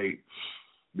can't relate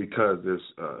because there's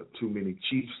too many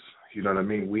chiefs. You know what I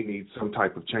mean? We need some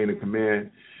type of chain of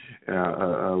command,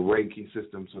 a ranking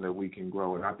system so that we can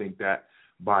grow. And I think that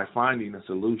by finding a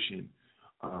solution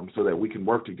so that we can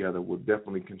work together will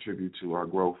definitely contribute to our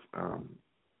growth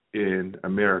in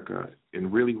America,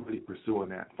 and really, really pursuing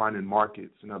that, finding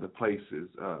markets in other places.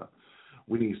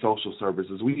 We need social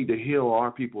services. We need to heal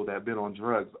our people that have been on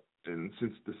drugs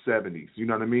since the 70s. You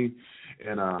know what I mean?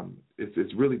 And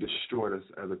it's really destroyed us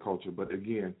as a culture. But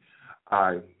again,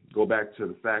 I go back to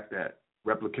the fact that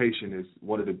replication is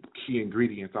one of the key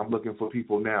ingredients. I'm looking for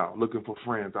people now, looking for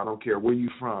friends. I don't care where you're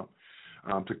from,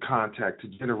 to contact, to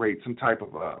generate some type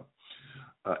of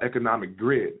economic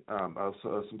grid,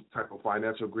 some type of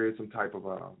financial grid, some type of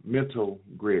mental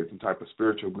grid, some type of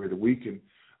spiritual grid that we can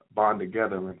bond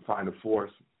together and find a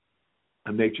force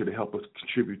of nature to help us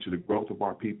contribute to the growth of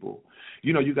our people.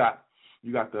 You know, you got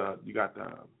the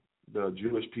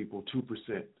Jewish people,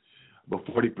 2%, but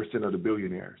 40% of the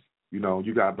billionaires. You know,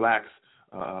 you got blacks,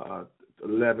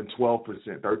 11,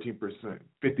 12%, 13%,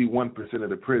 51% of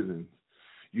the prisons.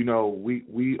 You know,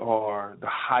 we are the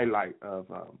highlight of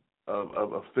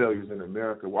failures in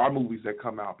America. Well, our movies that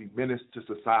come out be menace to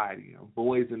society, you know,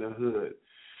 Boys in the Hood,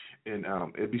 and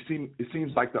it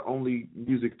seems like the only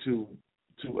music to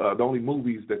the only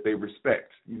movies that they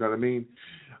respect. You know what I mean?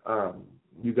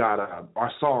 You got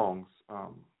our songs.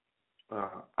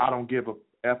 I Don't Give a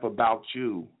F About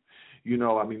You. You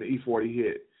know, I mean the E40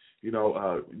 hit. You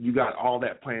know, you got all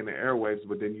that playing the airwaves,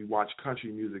 but then you watch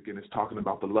country music and it's talking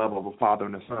about the love of a father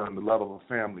and a son, the love of a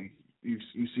family. You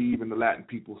see even the Latin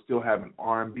people still having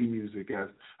R&B music as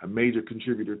a major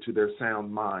contributor to their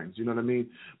sound minds. You know what I mean?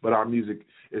 But our music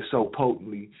is so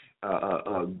potently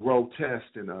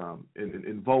grotesque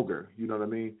and vulgar. You know what I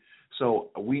mean? So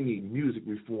we need music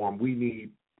reform. We need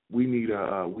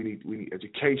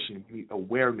education. We need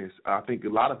awareness. I think a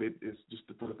lot of it is just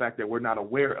for the fact that we're not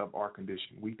aware of our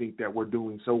condition. We think that we're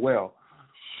doing so well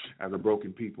as a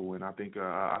broken people, and I think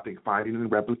finding and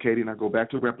replicating. I go back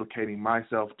to replicating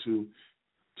myself to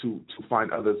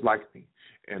find others like me,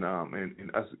 and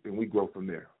us, and we grow from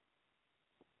there.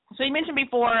 So you mentioned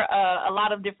before a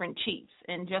lot of different chiefs,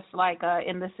 and just like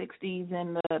in the 60s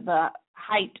and the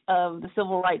height of the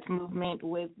civil rights movement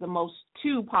with the most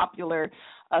two popular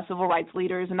civil rights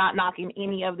leaders, not knocking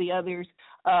any of the others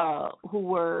who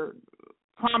were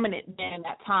prominent then in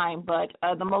that time, but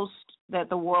the most that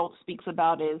the world speaks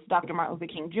about is Dr. Martin Luther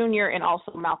King Jr. and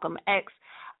also Malcolm X.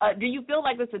 Do you feel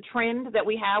like it's a trend that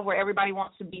we have where everybody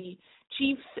wants to be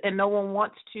chiefs and no one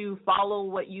wants to follow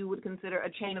what you would consider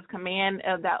a chain of command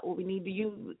that we need? Do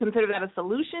you consider that a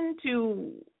solution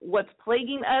to what's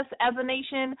plaguing us as a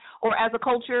nation or as a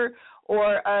culture?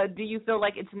 Or do you feel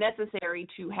like it's necessary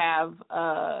to have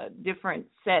different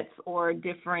sets or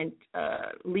different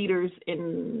leaders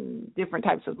in different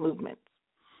types of movements?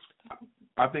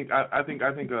 I think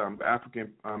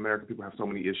African American people have so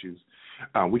many issues.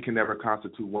 We can never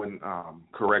constitute one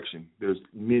correction. There's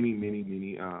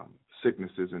many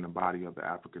sicknesses in the body of the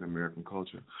African American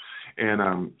culture,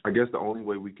 and I guess the only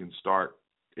way we can start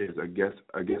is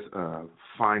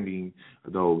finding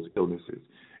those illnesses,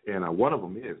 and one of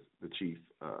them is the chief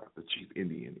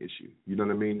Indian issue. You know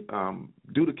what I mean?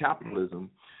 Due to capitalism,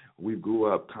 we grew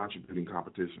up contributing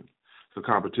competition. So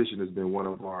competition has been one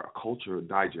of our culture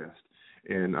digest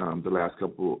in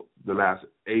the last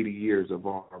 80 years of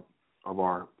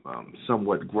our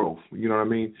somewhat growth. You know what I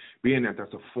mean? Being that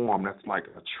that's a form, that's like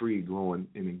a tree growing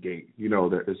in a gate. You know,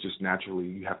 that it's just naturally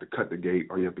you have to cut the gate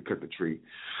or you have to cut the tree.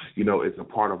 You know, it's a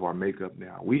part of our makeup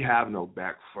now. We have no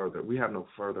past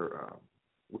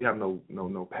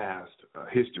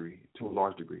history to a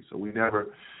large degree. So we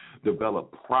never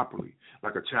develop properly,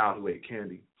 like a child who ate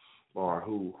candy or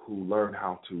who learned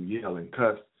how to yell and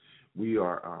cuss. We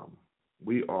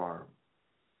are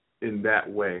in that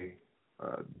way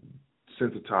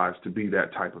sensitized to be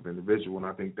that type of individual, and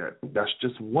I think that's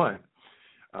just one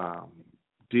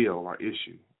deal or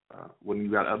issue. When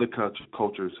you got other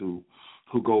cultures who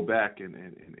go back and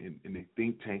they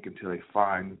think tank until they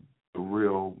find the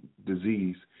real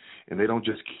disease, and they don't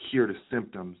just cure the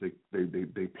symptoms,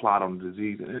 they plot on the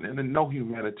disease, and no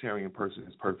humanitarian person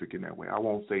is perfect in that way. I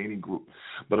won't say any group,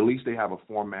 but at least they have a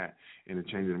format and a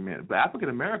change in a minute. But African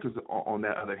Americans, on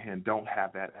that other hand, don't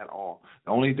have that at all.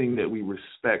 The only thing that we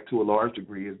respect to a large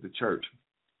degree is the church,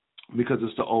 because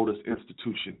it's the oldest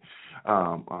institution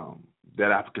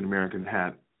that African American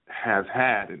has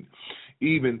had, and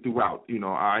even throughout, you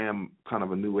know, I am kind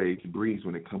of a new age breeze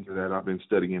when it comes to that. I've been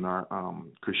studying our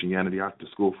Christianity after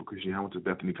school for Christianity. I went to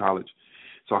Bethany College,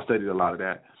 so I studied a lot of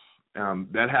that.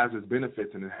 That has its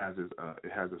benefits and it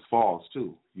has its falls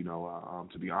too. You know,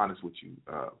 to be honest with you,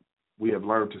 we have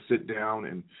learned to sit down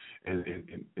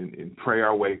and pray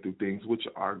our way through things, which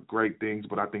are great things,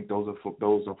 but I think those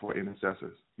are for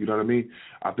intercessors. You know what I mean?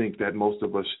 I think that most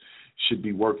of us should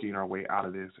be working our way out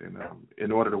of this, and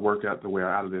in order to work out the way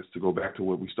out of this, to go back to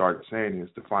what we started saying, is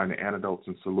to find the antidotes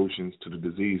and solutions to the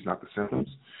disease, not the symptoms.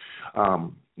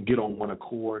 Get on one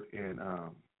accord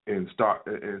and stop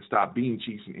being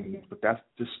chiefs and Indians. But that's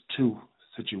just two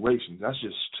situations. That's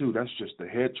just two. That's just the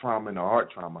head trauma and the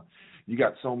heart trauma. You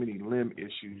got so many limb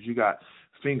issues. You got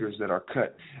fingers that are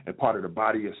cut and part of the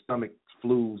body, of stomach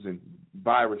flus and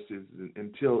viruses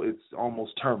until it's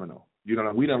almost terminal. You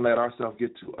know, we done let ourselves get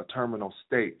to a terminal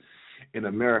state in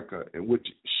America, which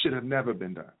should have never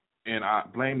been done. And I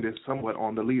blame this somewhat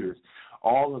on the leaders.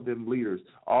 All of them leaders,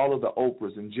 all of the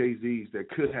Oprahs and Jay-Z's that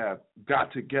could have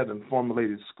got together and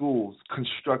formulated schools,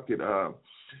 constructed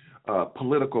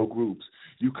political groups.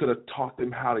 You could have taught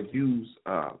them how to use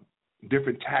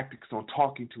different tactics on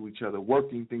talking to each other,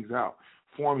 working things out,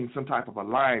 forming some type of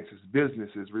alliances,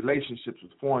 businesses, relationships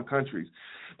with foreign countries.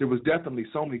 There was definitely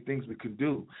so many things we could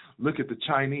do. Look at the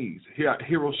Chinese.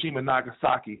 Hiroshima and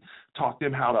Nagasaki taught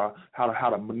them how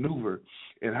to maneuver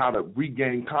and how to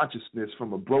regain consciousness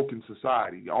from a broken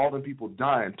society. All the people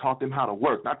dying taught them how to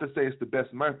work. Not to say it's the best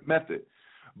method,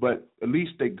 but at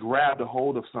least they grabbed a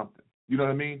hold of something. You know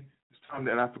what I mean? It's time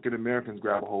that African Americans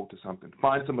grab a hold to something.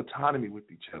 Find some autonomy with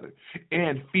each other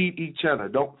and feed each other.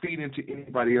 Don't feed into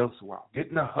anybody else a while. Get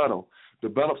in a huddle.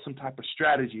 Develop some type of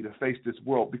strategy to face this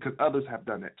world, because others have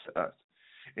done that to us.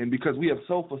 And because we have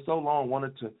for so long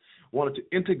wanted to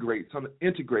integrate.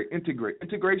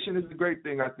 Integration is a great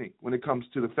thing, I think, when it comes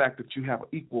to the fact that you have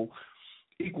equal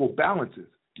balances.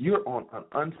 You're on an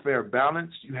unfair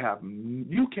balance.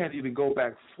 You can't even go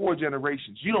back 4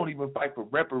 generations. You don't even fight for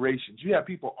reparations. You have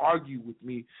people argue with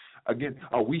me again.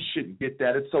 Oh, we shouldn't get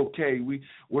that. It's okay.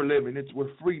 We're living.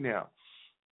 We're free now.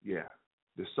 Yeah,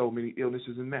 there's so many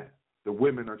illnesses in that. The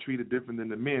women are treated different than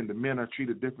the men. The men are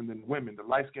treated different than the women. The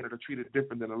light-skinned are treated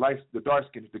different than the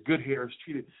dark-skinned. The good hair is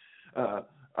treated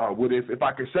if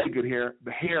I could say good hair,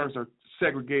 the hairs are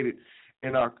segregated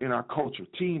in our culture.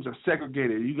 Teams are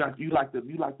segregated. You like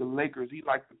the Lakers.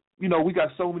 We got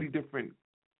so many different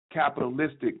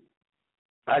capitalistic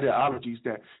ideologies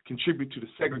that contribute to the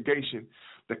segregation,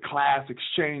 the class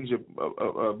exchange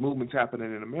of movements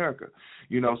happening in America.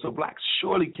 So blacks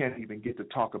surely can't even get to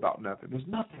talk about nothing. There's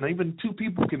nothing even two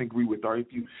people can agree with. Or if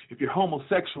you're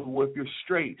homosexual, or if you're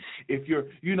straight, if you're,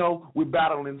 we're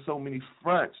battling so many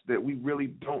fronts that we really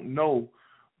don't know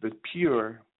the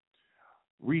pure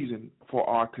reason for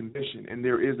our condition. And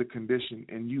there is a condition,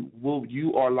 and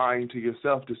you are lying to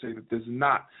yourself to say that there's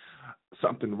not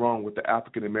something wrong with the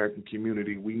African American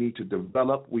community. We need to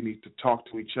develop. We need to talk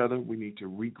to each other. We need to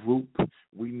regroup.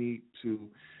 We need to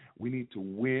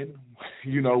win.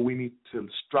 We need to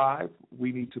strive.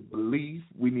 We need to believe.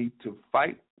 We need to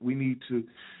fight. We need to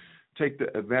take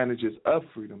the advantages of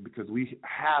freedom, because we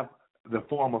have the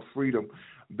form of freedom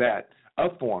that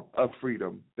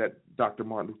Dr.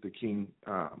 Martin Luther King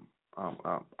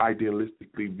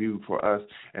idealistically viewed for us,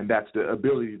 and that's the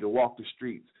ability to walk the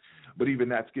streets. But even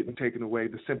that's getting taken away.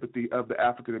 The sympathy of the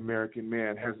African-American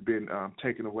man has been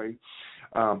taken away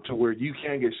to where you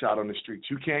can get shot on the streets.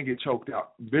 You can get choked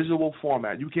out. Visual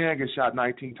format. You can get shot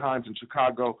 19 times in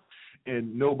Chicago,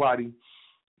 and nobody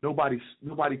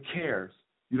cares.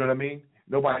 You know what I mean?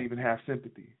 Nobody even has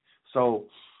sympathy. So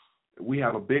we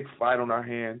have a big fight on our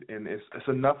hand, and it's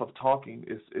enough of talking.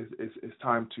 It's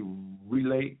time to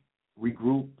relate,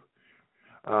 regroup,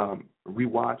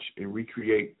 rewatch, and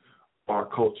recreate our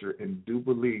culture. And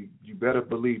you better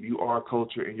believe you are a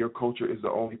culture, and your culture is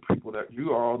the only people that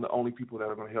you are the only people that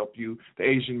are going to help you. The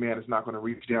Asian man is not going to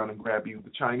reach down and grab you.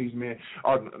 The Chinese man,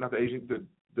 or not the Asian,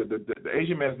 the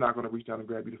Asian man is not going to reach down and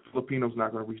grab you. The Filipino is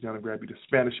not going to reach down and grab you. The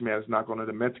Spanish man is not going to.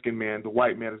 The Mexican man, the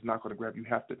white man is not going to grab you. You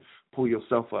have to pull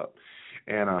yourself up.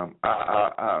 And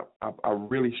I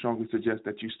really strongly suggest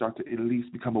that you start to at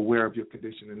least become aware of your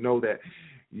condition and know that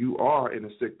you are in a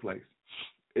sick place,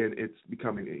 and it's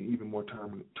becoming even more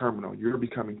terminal. You're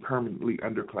becoming permanently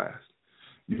underclassed,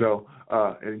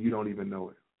 and you don't even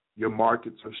know it. Your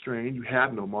markets are strained. You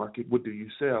have no market. What do you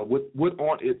sell? What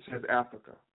on it says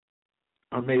Africa?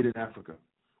 Are made in Africa.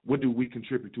 What do we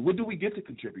contribute to? What do we get to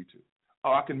contribute to?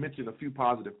 Oh, I can mention a few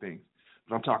positive things,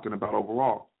 but I'm talking about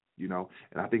overall, and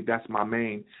I think that's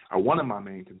one of my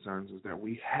main concerns is that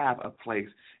we have a place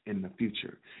in the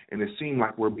future, and it seems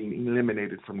like we're being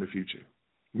eliminated from the future.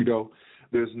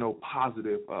 There's no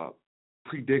positive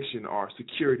prediction or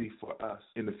security for us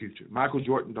in the future. Michael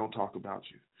Jordan don't talk about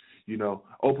you.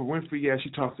 Oprah Winfrey, yeah, she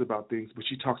talks about things, but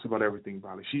she talks about everything,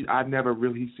 Valley. I've never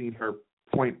really seen her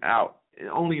point out,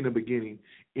 only in the beginning,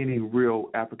 any real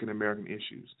African-American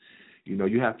issues.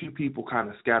 You have few people kind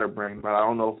of scatterbrained, but I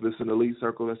don't know if this is an elite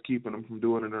circle that's keeping them from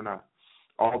doing it or not.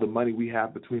 All the money we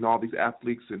have between all these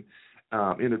athletes and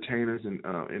entertainers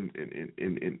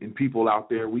and people out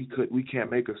there, we can't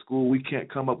make a school. We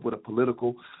can't come up with a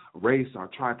political race or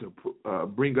try to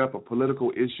bring up a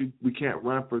political issue. We can't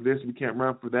run for this. We can't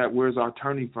run for that. Where's our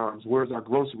attorney firms? Where's our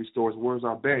grocery stores? Where's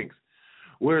our banks?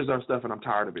 Where's our stuff? And I'm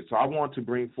tired of it. So I want to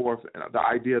bring forth the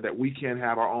idea that we can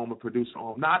have our own and produce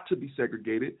our own, not to be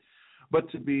segregated, but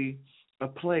to be a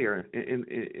player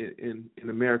in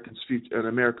America's future. In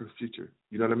America's future,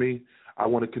 you know what I mean? I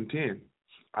want to contend.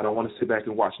 I don't want to sit back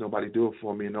and watch nobody do it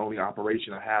for me, and the only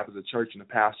operation I have is a church and a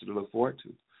pastor to look forward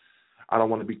to. I don't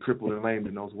want to be crippled and lame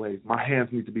in those ways. My hands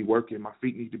need to be working. My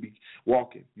feet need to be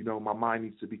walking. My mind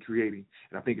needs to be creating.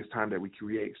 And I think it's time that we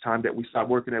create. It's time that we stop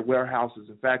working at warehouses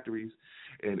and factories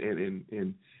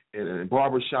and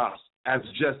barber shops as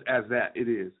just as that it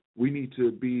is. We need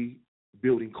to be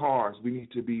building cars. We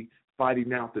need to be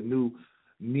fighting out the new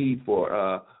need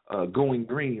for going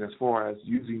green as far as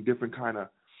using different kind of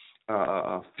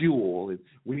fuel, and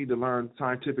we need to learn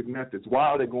scientific methods. Why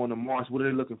are they going to Mars? What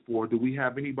are they looking for? Do we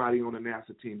have anybody on the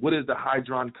NASA team? What is the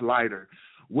Hadron Collider?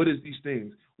 What is these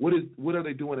things? What are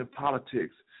they doing in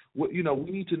politics? We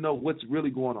need to know what's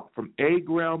really going on. From A,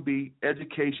 ground B,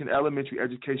 education, elementary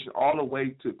education, all the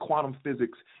way to quantum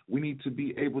physics. We need to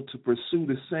be able to pursue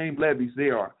the same levees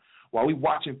they are. While we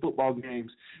watching football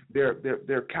games,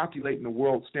 they're calculating the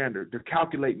world standard. They're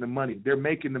calculating the money. They're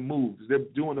making the moves. They're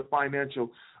doing the financial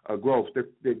growth.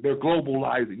 They're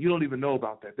globalizing. You don't even know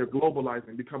about that. They're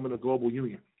globalizing, becoming a global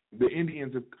union. The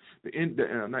Indians,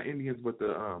 not Indians, but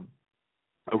the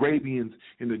Arabians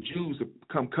and the Jews have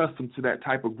become accustomed to that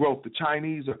type of growth. The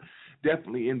Chinese are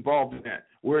definitely involved in that.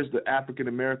 Where's the African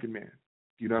American man?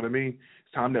 You know what I mean?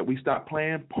 It's time that we stop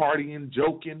playing, partying,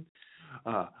 joking,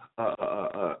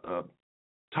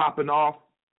 topping off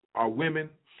our women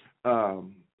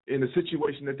in the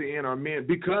situation that they're in, our men,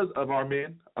 because of our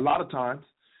men. A lot of times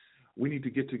We need to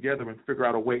get together and figure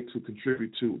out a way to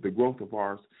contribute to the growth of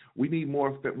ours. We need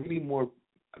more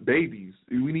babies.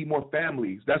 We need more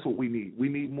families. That's what we need. We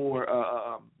need more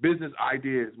business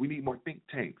ideas. We need more think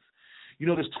tanks. You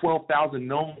know, there's 12,000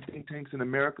 known think tanks in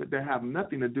America that have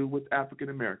nothing to do with African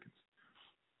Americans.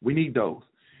 We need those.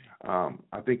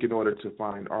 I think in order to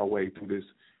find our way through this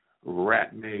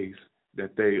rat maze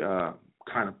that they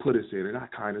kind of put us in, and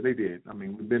not kind of, they did. I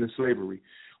mean, we've been in slavery.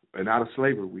 And out of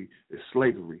slavery is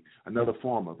slavery, another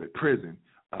form of it, prison,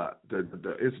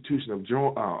 the institution of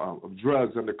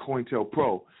drugs under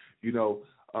COINTELPRO, you know,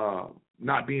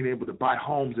 not being able to buy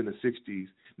homes in the 60s,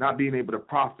 not being able to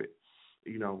profit.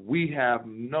 You know, we have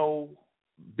no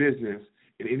business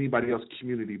in anybody else's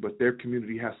community, but their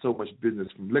community has so much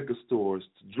business, from liquor stores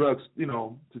to drugs, you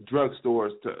know, to drug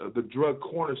stores to the drug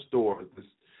corner stores.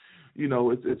 You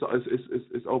know,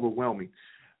 it's overwhelming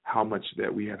how much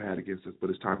that we have had against us, but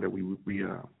it's time that we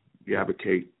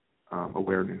advocate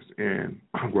awareness and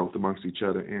growth amongst each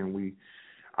other. And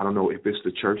I don't know if it's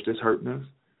the church that's hurting us.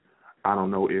 I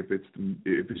don't know if it's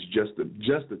just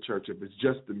the church, if it's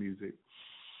just the music,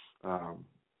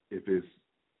 if it's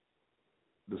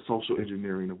the social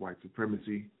engineering of white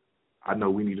supremacy. I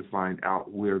know we need to find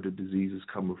out where the disease is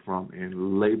coming from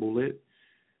and label it,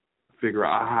 figure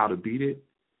out how to beat it,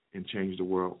 and change the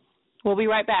world. We'll be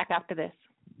right back after this.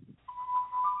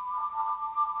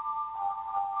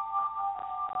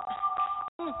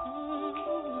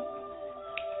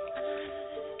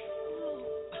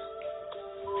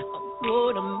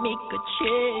 Gonna make a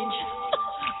change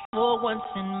for once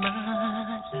in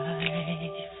my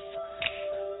life.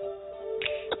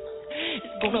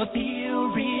 It's gonna feel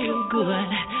real good.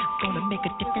 Gonna make a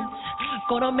difference.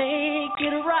 Gonna make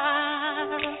it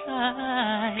right.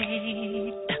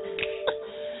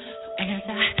 As I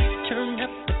turn up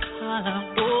the collar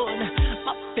on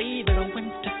my favorite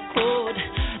winter coat,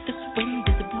 this wind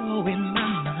is blowing my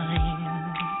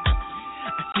mind.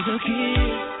 I see the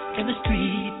kids in the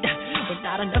street, but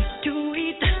not enough to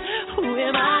eat. Who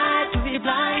am I to be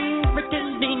blind,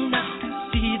 pretending not to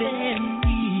see their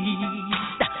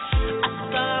needs? I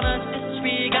gotta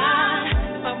disregard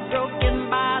a broken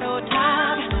bottle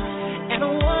top and a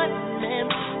one-man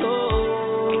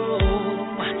show.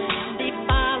 They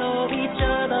follow each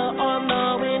other on the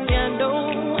window,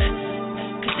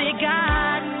 'cause they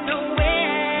got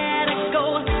nowhere to go.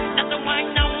 That's why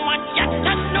I want you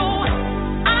to know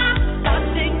I'm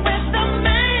starting with the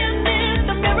man in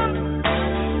the mirror.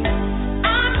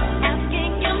 I'm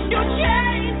asking him to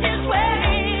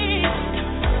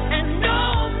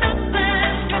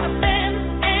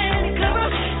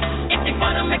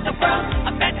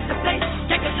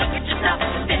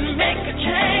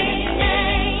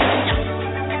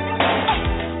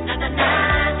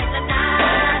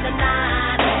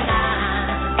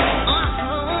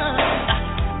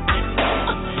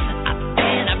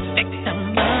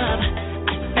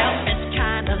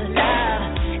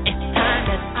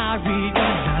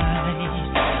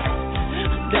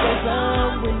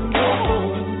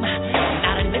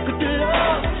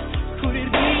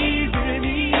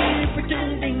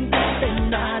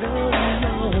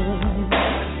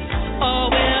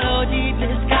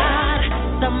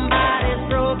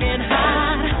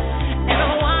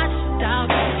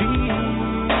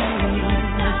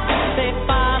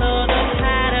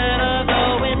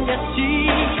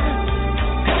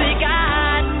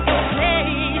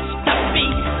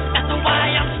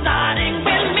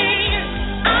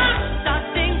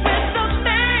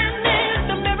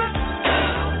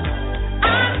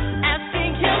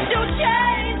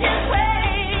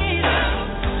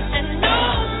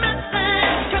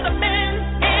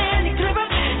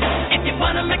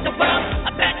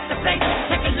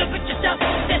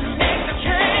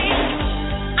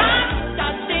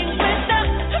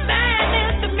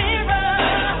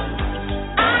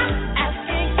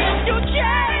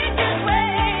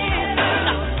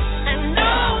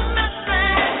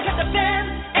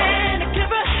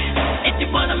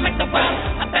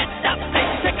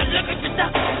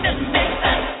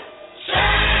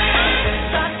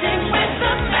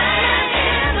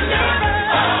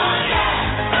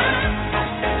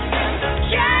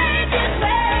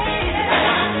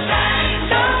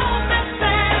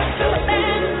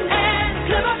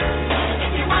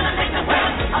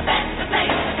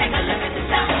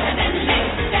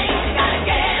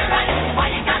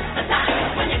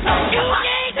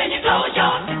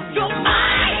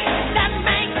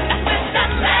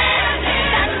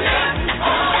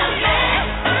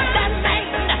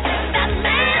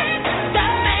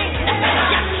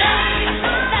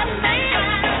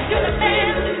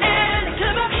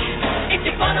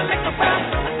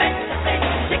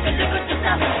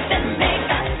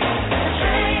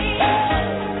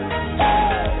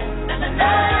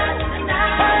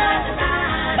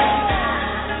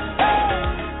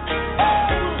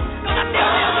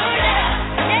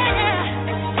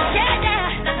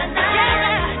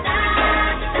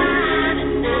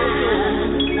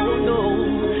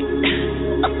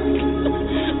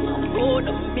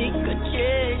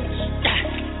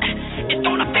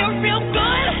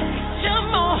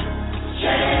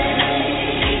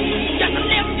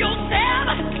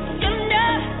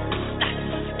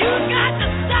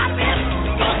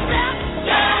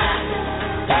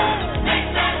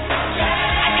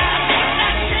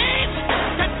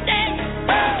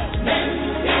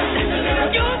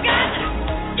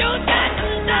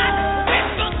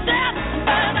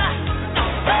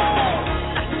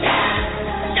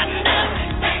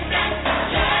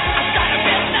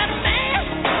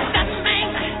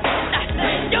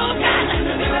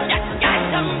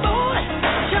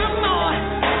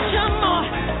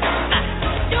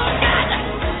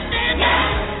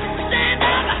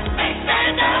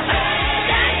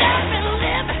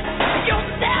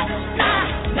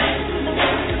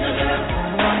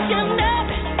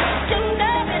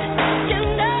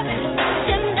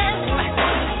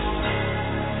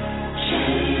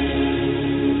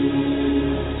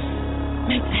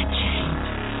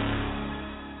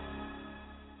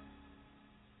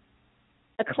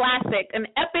classic, an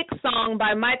epic song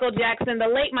by Michael Jackson, the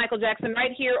late Michael Jackson, right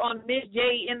here on Miss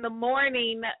J in the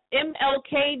Morning.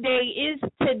 MLK Day is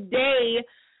today.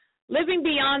 Living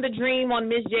Beyond the Dream on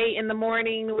Miss J in the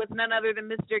Morning with none other than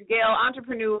Mr. Gale,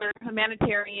 entrepreneur,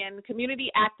 humanitarian, community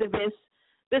activist,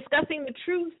 discussing the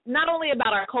truth not only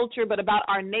about our culture but about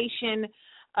our nation.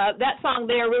 That song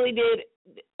there really did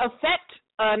affect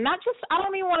not just, I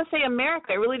don't even want to say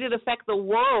America, it really did affect the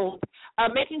world,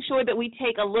 making sure that we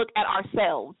take a look at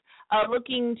ourselves,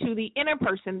 looking to the inner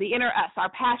person, the inner us, our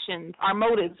passions, our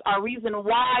motives, our reason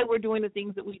why we're doing the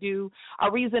things that we do,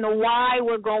 our reason why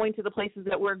we're going to the places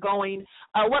that we're going,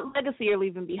 what legacy you're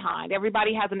leaving behind.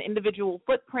 Everybody has an individual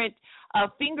footprint,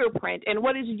 fingerprint, and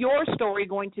what is your story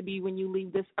going to be when you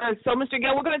leave this earth? So, Mr.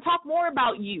 Gale, we're going to talk more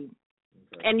about you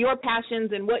and your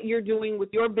passions and what you're doing with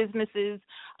your businesses,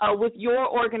 with your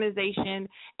organization,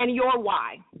 and your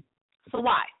why. So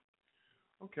why?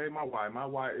 Okay, my why. My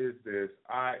why is this.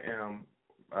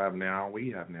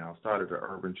 We have now started an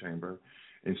urban chamber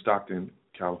in Stockton,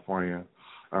 California,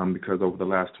 because over the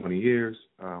last 20 years,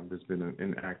 there's been an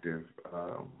inactive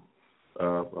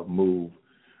move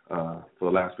for the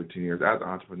last 15 years. As an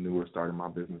entrepreneur, starting my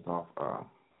business off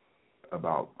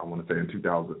about, I want to say in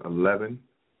 2011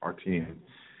 or 10.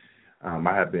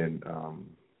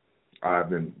 I've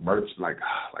been merged, like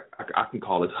I can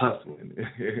call it hustling,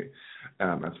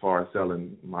 as far as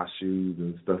selling my shoes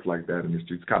and stuff like that in the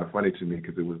streets. It's kind of funny to me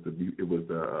because it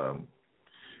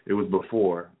was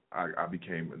before I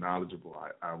became knowledgeable.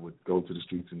 I would go to the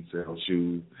streets and sell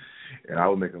shoes, and I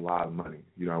would make a lot of money.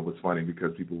 You know, it was funny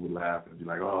because people would laugh and be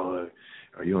like, "Oh,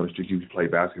 are you on the street? You play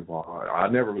basketball?" I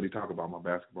never really talk about my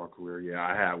basketball career. Yeah,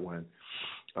 I had one,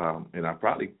 and I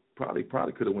probably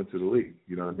could have went to the league,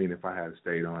 you know what I mean, if I had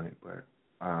stayed on it. But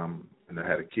and I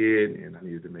had a kid and I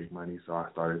needed to make money, so I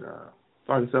started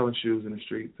selling shoes in the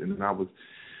streets, and then I was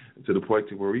to the point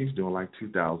to where we was doing like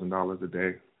 $2,000 a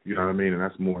day, you know what I mean, and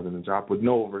that's more than a job with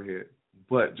no overhead,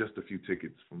 but just a few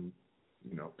tickets from,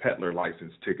 you know, peddler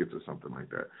license tickets or something like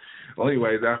that. Well,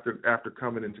 anyways, after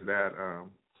coming into that,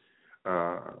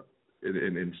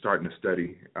 and starting to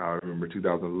study, I remember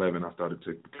 2011, I started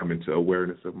to come into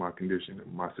awareness of my condition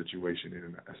and my situation,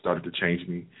 and it started to change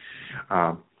me.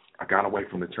 I got away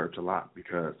from the church a lot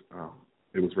because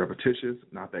it was repetitious.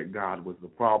 Not that God was the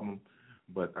problem,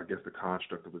 but I guess the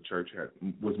construct of the church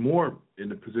was more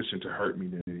in a position to hurt me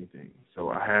than anything. So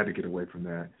I had to get away from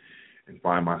that and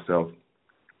find myself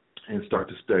and start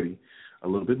to study a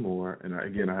little bit more. And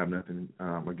again, I have nothing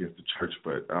against the church,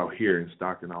 but out here in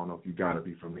Stockton, I don't know if you got to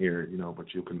be from here, you know,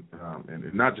 but you can,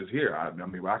 and not just here. I can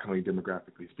only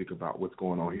demographically speak about what's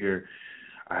going on here.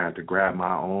 I had to grab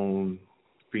my own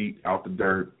feet out the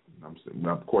dirt,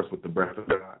 of course, with the breath of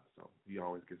God. So He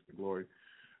always gets the glory,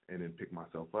 and then pick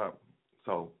myself up.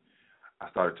 So I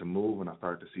started to move, and I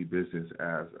started to see business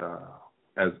as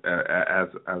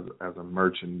a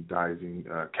merchandising,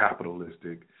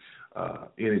 capitalistic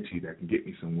entity that can get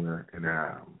me somewhere. And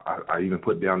I even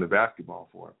put down the basketball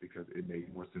for it because it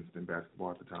made more sense than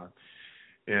basketball at the time.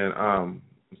 And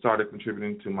started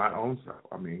contributing to my own stuff.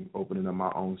 I mean, opening up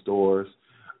my own stores.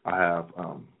 I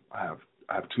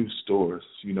have 2 stores,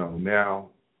 you know, now,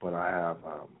 but I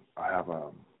have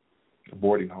a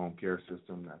boarding home care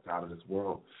system that's out of this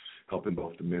world, helping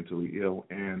both the mentally ill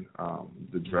and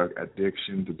the drug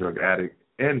addiction, the drug addict,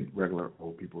 and regular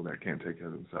old people that can't take care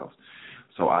of themselves.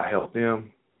 So I help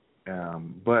them.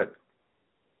 But,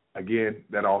 again,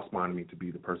 that all spawned me to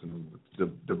be the person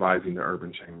devising the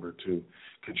Urban Chamber to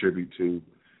contribute to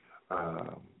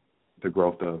the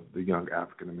growth of the young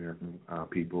African-American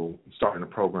people, starting a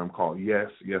program called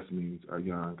YES. YES means a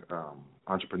Young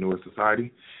Entrepreneur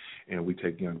Society. And we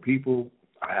take young people.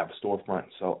 I have a storefront,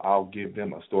 so I'll give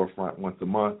them a storefront once a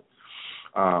month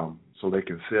so they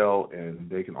can sell, and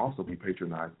they can also be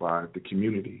patronized by the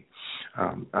community.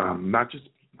 Not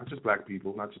just black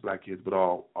people, not just black kids, but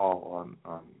all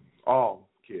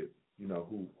kids, you know,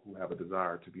 who have a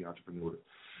desire to be entrepreneurs.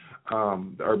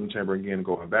 The Urban Chamber, again,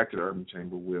 going back to the Urban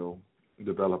Chamber, will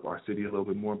develop our city a little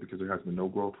bit more because there has been no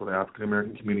growth for the African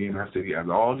American community in our city. As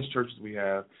all these churches we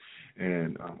have,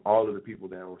 and all of the people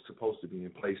that were supposed to be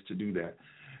in place to do that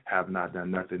have not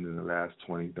done nothing in the last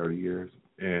 20, 30 years.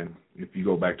 And if you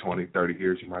go back 20, 30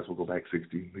 years, you might as well go back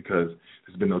 60 because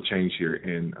there's been no change here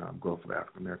in growth for the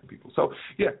African-American people. So,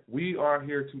 yeah, we are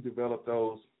here to develop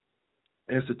those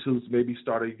institutes, maybe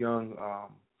start a young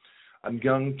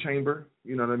chamber,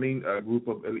 you know what I mean, a group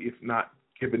of, if not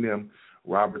giving them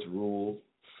Robert's rules,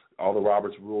 all the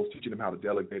Robert's rules, teaching them how to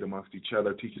delegate amongst each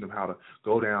other, teaching them how to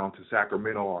go down to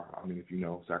Sacramento, or, I mean, if you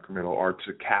know Sacramento, or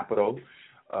to Capitol,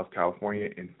 of California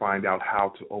and find out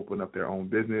how to open up their own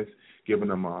business, giving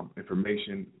them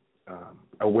information,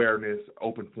 awareness,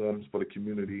 open forums for the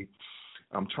community.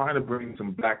 I'm trying to bring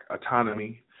some black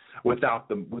autonomy with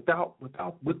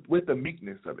the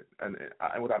meekness of it. And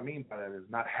what I mean by that is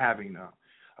not having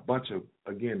a bunch of,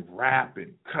 again, rap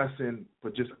and cussing,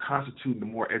 but just constituting a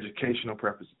more educational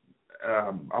purpose.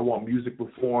 I want music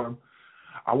reform.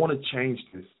 I want to change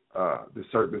the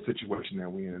situation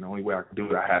that we're in, and the only way I could do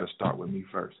it, I had to start with me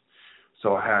first.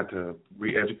 So I had to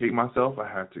re-educate myself. I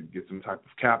had to get some type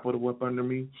of capital up under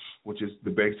me, which is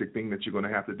the basic thing that you're going to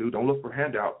have to do. Don't look for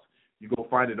handouts. You go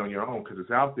find it on your own because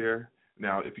it's out there.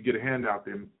 Now, if you get a handout,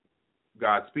 then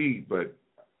Godspeed. But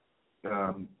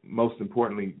most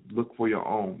importantly, look for your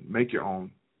own. Make your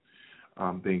own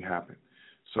thing happen.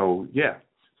 So, yeah.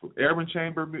 So Urban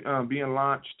Chamber being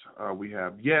launched. We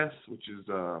have YES, which is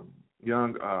the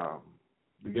Young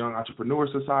Entrepreneur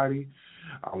Society.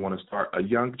 I want to start a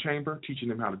young chamber, teaching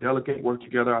them how to delegate, work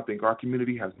together. I think our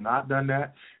community has not done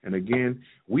that. And again,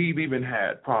 we've even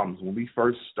had problems when we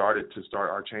first started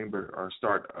our chamber or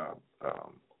start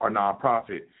our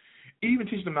nonprofit, even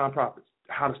teaching the nonprofits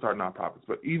how to start nonprofits.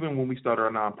 But even when we started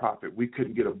our nonprofit, we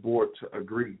couldn't get a board to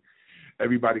agree.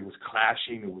 Everybody was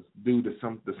clashing. It was due to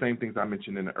the same things I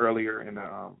mentioned earlier in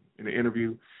the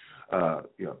interview.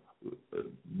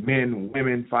 Men,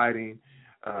 women fighting.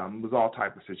 It was all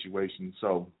type of situations.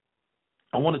 So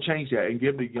I want to change that and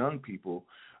give the young people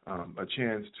a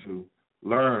chance to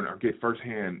learn or get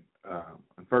firsthand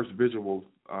and first visual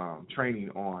training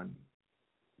on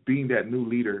being that new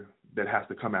leader that has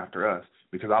to come after us,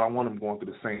 because I don't want them going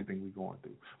through the same thing we're going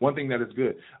through. One thing that is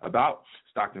good about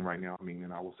Stockton right now,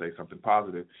 and I will say something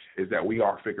positive, is that we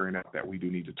are figuring out that we do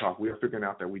need to talk. We are figuring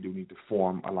out that we do need to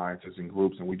form alliances and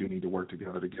groups, and we do need to work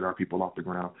together to get our people off the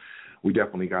ground. We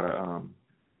definitely got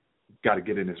to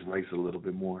get in this race a little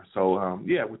bit more. So,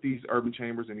 with these urban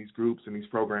chambers and these groups and these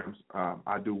programs,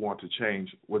 I do want to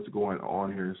change what's going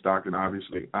on here in Stockton,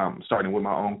 obviously, starting with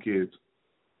my own kids,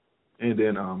 and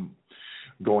then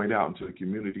going out into the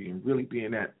community and really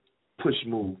being that push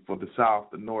move for the South,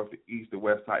 the North, the East, the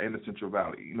West Side, and the Central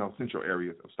Valley, central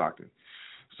areas of Stockton.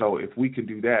 So if we can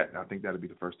do that, I think that would be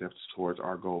the first steps towards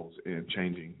our goals in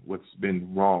changing what's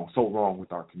been so wrong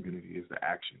with our community is the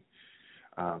action.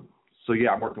 So,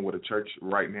 I'm working with a church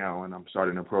right now, and I'm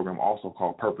starting a program also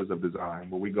called Purpose of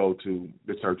Design, where we go to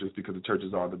the churches because the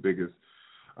churches are the biggest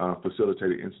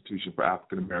facilitated institution for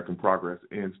African-American progress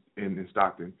in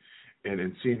Stockton,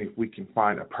 and seeing if we can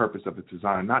find a purpose of the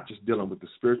design, not just dealing with the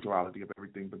spirituality of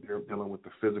everything, but they're dealing with the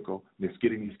physicalness,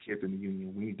 getting these kids in the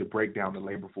union. We need to break down the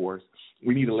labor force.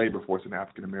 We need a labor force in the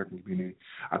African-American community.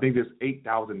 I think there's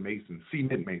 8,000 masons,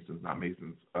 cement masons, not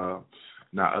masons,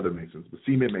 not other masons, but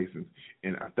cement masons,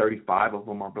 and 35 of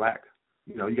them are black.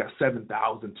 You got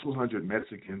 7,200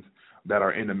 Mexicans that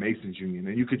are in the Masons Union.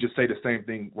 And you could just say the same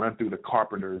thing, run through the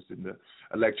carpenters and the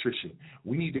electrician.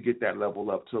 We need to get that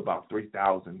level up to about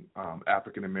 3,000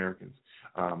 African Americans.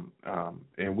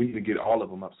 And we need to get all of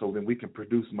them up so then we can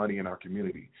produce money in our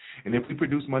community. And if we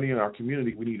produce money in our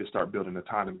community, we need to start building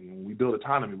autonomy. And when we build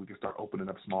autonomy, we can start opening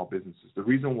up small businesses. The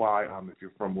reason why, if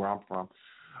you're from where I'm from,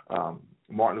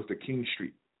 Martin Luther King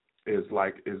Street is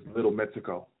Little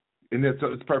Mexico. And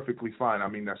it's perfectly fine.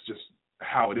 That's just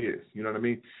how it is. You know what I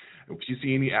mean? If you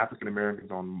see any African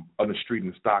Americans on the street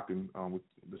in Stockton, with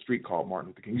the street called Martin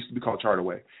Luther King, it used to be called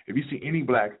Charterway. If you see any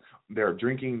blacks, they're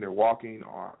drinking, they're walking,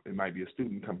 or it might be a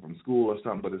student coming from school or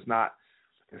something, but it's not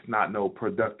no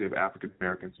productive African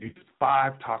Americans. You see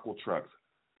 5 taco trucks,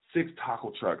 6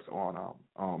 taco trucks on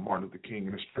Martin Luther King,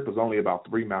 and the strip is only about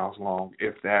 3 miles long,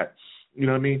 if that. You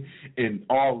know what I mean? And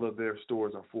all of their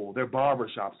stores are full. Their barber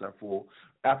shops are full.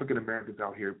 African Americans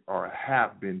out here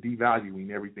have been devaluing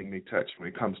everything they touch when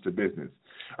it comes to business.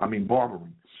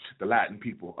 Barbering, the Latin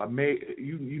people.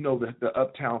 The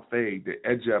uptown fade, the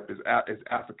edge up is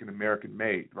African American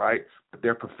made, right? But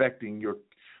they're perfecting your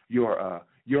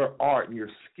art and your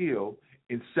skill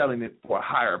in selling it for a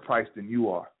higher price than you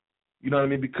are. You know what I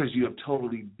mean? Because you have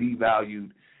totally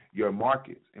devalued your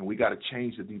markets, and we got to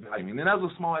change the devaluing. And that's a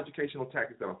small educational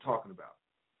tactic that I'm talking about.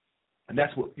 And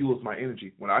that's what fuels my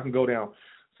energy. When I can go down,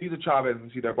 see the Chavez and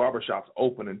see their barbershops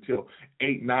open until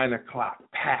 8, 9 o'clock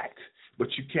packed, but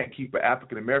you can't keep an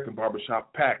African-American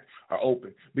barbershop packed or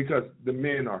open because the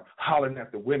men are hollering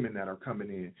at the women that are coming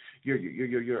in.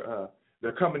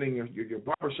 They're coming in your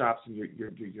barbershops and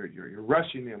you're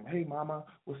rushing them. Hey, mama,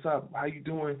 what's up? How you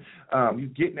doing? You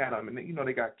getting at them, and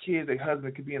they got kids. Their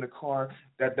husband could be in a car.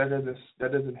 That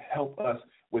doesn't help us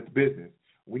with business.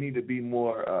 We need to be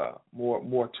more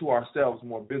to ourselves,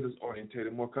 more business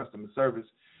oriented, more customer service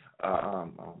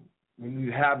We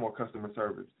need to have more customer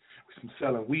service. We're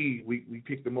selling weed. We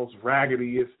pick the most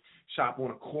raggediest shop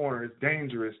on a corner. It's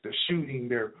dangerous. They're shooting.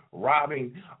 They're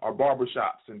robbing our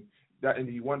barbershops. And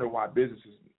you wonder why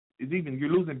businesses, you're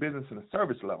losing business in a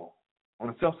service level, on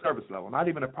a self-service level, not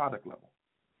even a product level.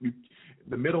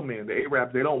 The middlemen, the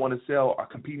Arabs, they don't want to sell a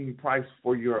competing price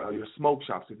for your smoke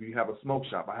shops. If you have a smoke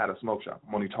shop, I had a smoke shop.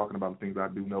 I'm only talking about the things I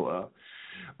do know of.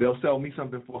 They'll sell me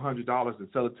something for $100 and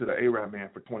sell it to the Arab man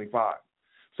for $25.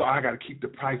 So I got to keep the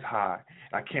price high.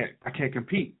 I can't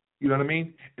compete. You know what I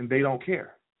mean? And they don't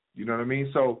care. You know what I mean?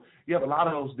 So you have a lot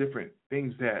of those different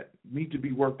things that need to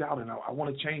be worked out, and I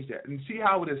want to change that. And see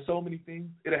how there's so many things?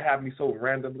 It'll have me so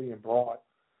randomly and broad.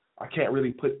 I can't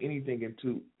really put anything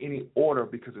into any order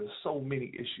because there's so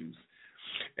many issues,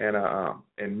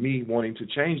 and me wanting to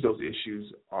change those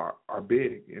issues are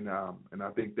big, and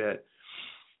I think that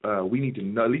we need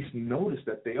to at least notice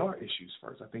that they are issues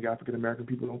first. I think African American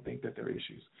people don't think that they're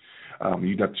issues.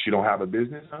 You don't have a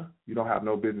business, huh? You don't have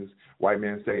no business. White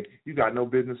men say you got no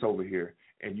business over here,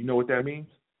 and you know what that means?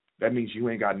 That means you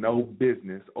ain't got no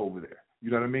business over there.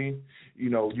 You know what I mean? You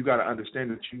know, you got to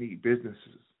understand that you need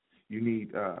businesses. You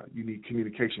need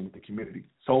communication with the community.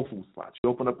 Soul food spots. You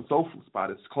open up a soul food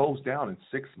spot, it's closed down in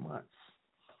 6 months.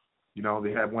 You know,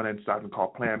 they have one in Stockton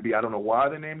called Plan B. I don't know why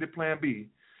they named it Plan B,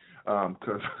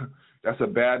 because that's a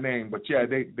bad name. But yeah,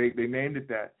 they named it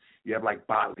that. You have like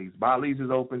Botley's. Botley's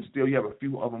is open still. You have a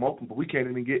few of them open, but we can't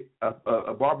even get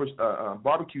a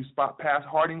barbecue spot past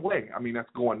Harding Way. I mean,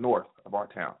 that's going north of our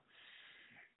town.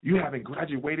 You haven't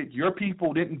graduated. Your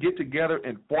people didn't get together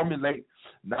and formulate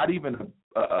not even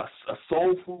a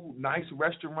soul food nice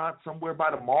restaurant somewhere by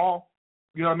the mall.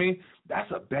 You know what I mean? That's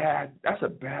a bad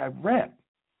rep.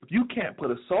 If you can't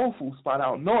put a soul food spot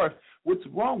out north, what's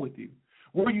wrong with you?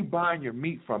 Where are you buying your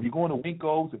meat from? You going to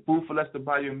Winko's and Food for Less to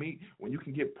buy your meat when you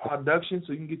can get production,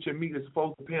 so you can get your meat as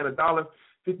opposed to paying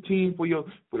 $1.15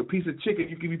 for a piece of chicken.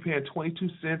 You can be paying 22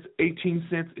 cents, 18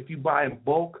 cents if you buy in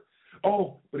bulk.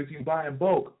 Oh, but if you buy in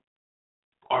bulk,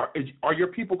 are your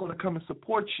people going to come and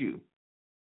support you?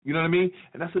 You know what I mean?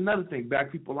 And that's another thing.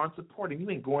 Black people aren't supporting. You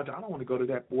ain't going to, I don't want to go to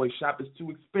that boy shop. It's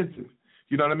too expensive.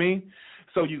 You know what I mean?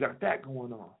 So you got that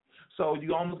going on. So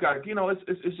you almost got,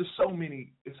 it's just so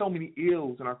many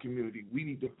ills in our community we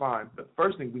need to find. The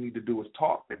first thing we need to do is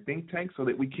talk and think tank so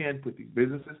that we can put these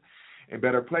businesses in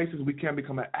better places. We can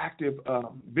become an active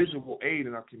visual aid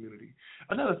in our community.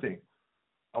 Another thing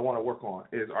I want to work on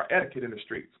is our etiquette in the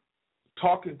streets.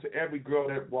 Talking to every girl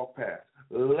that walk past.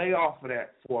 Lay off of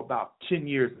that for about 10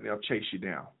 years and they'll chase you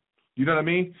down. You know what I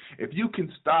mean? If you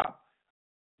can stop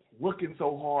looking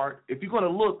so hard, if you're going to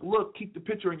look, keep the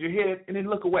picture in your head and then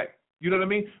look away. You know what I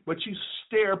mean? But you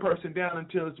stare a person down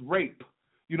until it's rape.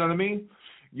 You know what I mean?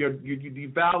 You're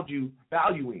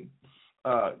valuing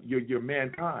your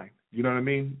mankind. You know what I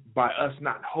mean? By us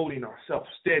not holding ourselves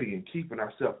steady and keeping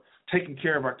ourselves, taking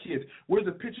care of our kids. Where's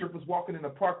a picture of us walking in the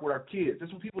park with our kids?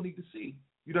 That's what people need to see.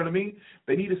 You know what I mean?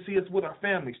 They need to see us with our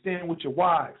family, staying with your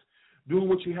wives, doing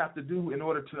what you have to do in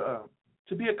order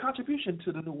to be a contribution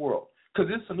to the new world.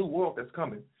 Because it's a new world that's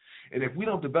coming. And if we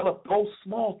don't develop those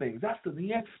small things, that's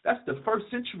the first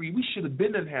century. We should have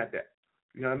been and had that.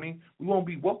 You know what I mean? We won't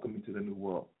be welcome into the new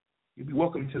world. You'll be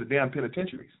welcome into the damn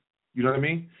penitentiaries. You know what I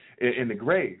mean? In the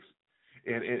graves.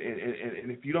 And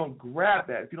if you don't grab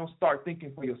that, if you don't start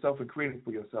thinking for yourself and creating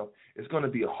for yourself, it's going to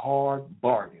be a hard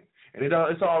bargain. And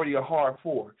it's already a hard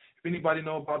four. If anybody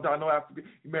know about that, I know African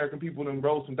American people have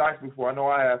rolled some dice before. I know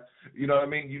I have. You know what I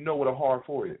mean? You know what a hard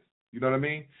four is. You know what I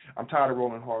mean? I'm tired of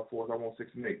rolling hard fours. I want 6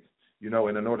 and 8s. You know,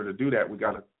 and in order to do that, we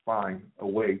got to find a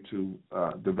way to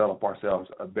develop ourselves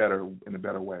in a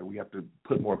better way. We have to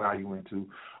put more value into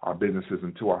our businesses,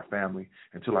 into our family,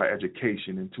 into our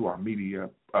education, into our media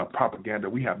propaganda.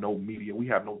 We have no media. We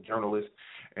have no journalists,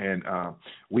 and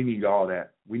we need all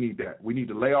that. We need that. We need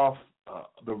to lay off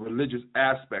the religious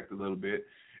aspect a little bit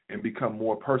and become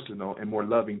more personal and more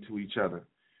loving to each other.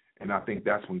 And I think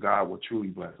that's when God will truly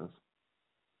bless us.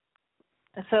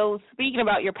 So speaking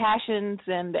about your passions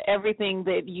and everything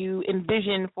that you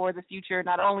envision for the future,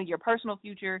 not only your personal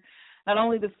future, not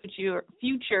only the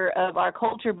future of our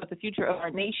culture, but the future of our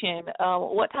nation,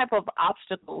 what type of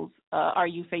obstacles are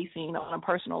you facing on a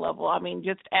personal level? I mean,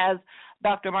 just as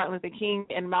Dr. Martin Luther King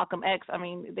and Malcolm X, I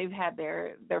mean, they've had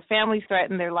their families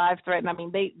threatened, their lives threatened. I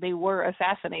mean, they were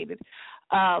assassinated.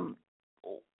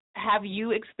 Have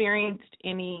you experienced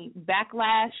any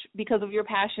backlash because of your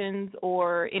passions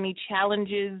or any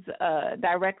challenges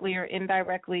directly or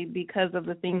indirectly because of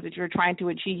the things that you're trying to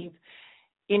achieve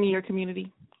in your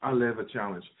community? I live a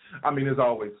challenge. I mean, there's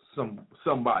always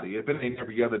somebody. If it ain't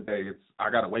every other day, I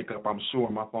got to wake up, I'm sure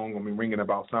my phone going to be ringing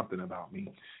about something about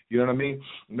me. You know what I mean?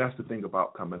 And that's the thing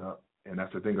about coming up, and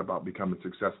that's the thing about becoming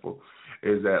successful,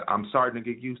 is that I'm starting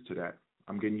to get used to that.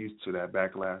 I'm getting used to that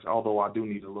backlash. Although I do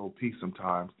need a little peace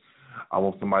sometimes. I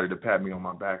want somebody to pat me on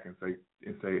my back and say,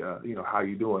 how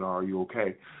you doing? Or are you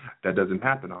okay? That doesn't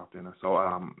happen often. So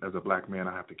as a black man,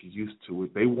 I have to get used to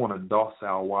it. They want a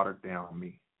docile, watered down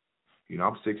me. You know,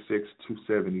 I'm 6'6",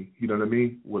 270. You know what I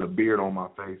mean? With a beard on my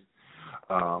face.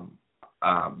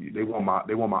 They want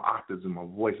my octaves and my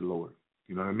voice lowered.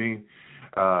 You know what I mean?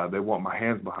 They want my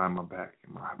hands behind my back,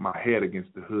 and my head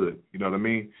against the hood. You know what I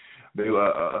mean?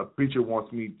 A preacher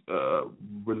wants me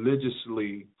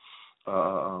religiously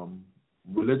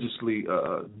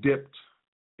dipped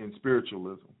in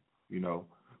spiritualism. You know,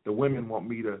 the women want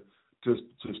me to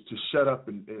shut up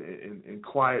and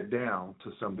quiet down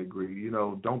to some degree. You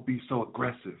know, don't be so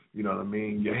aggressive. You know what I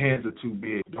mean? Your hands are too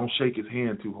big. Don't shake his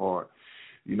hand too hard.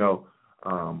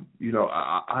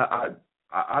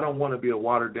 I don't want to be a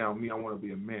watered down me. I want to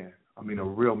be a man. I mean, a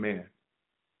real man.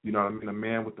 You know what I mean? A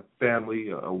man with a family,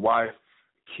 a wife,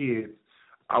 kids.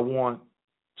 I want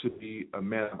to be a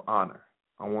man of honor.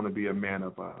 I want to be a man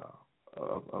of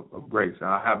grace. And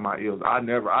I have my ills. I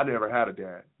never had a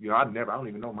dad. You know, I don't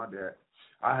even know my dad.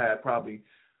 I had probably.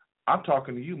 I'm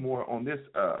talking to you more on this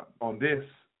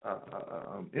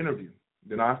interview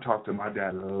than I've talked to my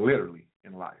dad literally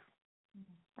in life.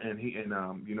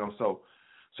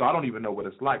 So I don't even know what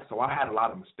it's like. So I had a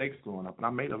lot of mistakes growing up, and I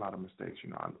made a lot of mistakes.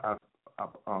 You know,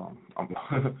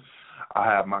 I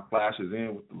have my clashes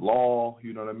in with the law.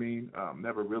 You know what I mean?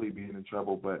 Never really being in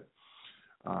trouble, but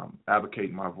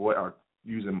advocating my voice or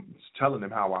telling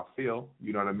them how I feel.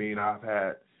 You know what I mean? I've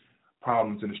had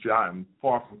problems in the street. I am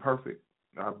far from perfect.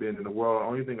 I've been in the world. The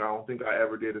only thing I don't think I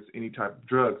ever did is any type of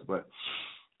drugs, but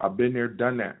I've been there,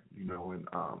 done that. You know, and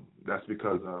that's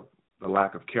because of the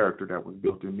lack of character that was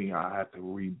built in me. I had to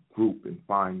regroup and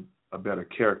find a better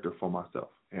character for myself.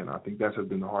 And I think that has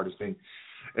been the hardest thing.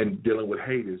 And dealing with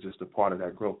hate is just a part of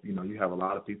that growth. You know, you have a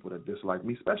lot of people that dislike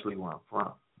me, especially where I'm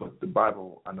from. But the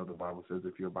Bible, I know the Bible says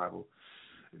if you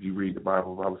read the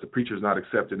Bible says the preacher is not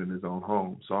accepted in his own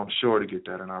home. So I'm sure to get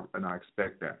that, and I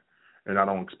expect that. And I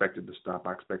don't expect it to stop.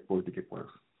 I expect for it to get worse.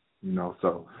 You know,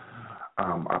 so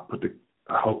I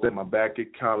hope that my back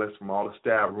get calloused from all the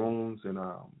stab wounds and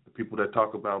the people that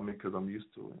talk about me, because I'm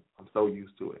used to it. I'm so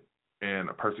used to it.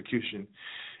 And persecution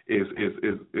is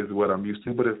what I'm used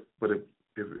to. But if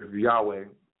Yahweh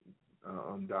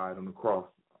died on the cross,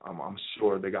 I'm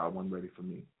sure they got one ready for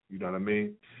me. You know what I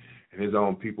mean? And his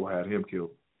own people had him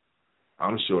killed.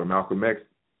 I'm sure Malcolm X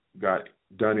got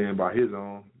done in by his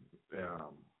own.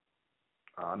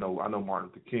 I know Martin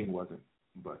Luther King wasn't,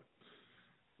 but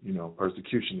you know,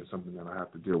 persecution is something that I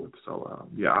have to deal with. So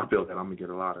I feel that I'm gonna get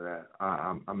a lot of that.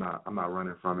 I'm not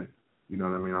running from it. You know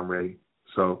what I mean? I'm ready.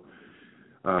 So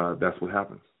that's what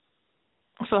happens.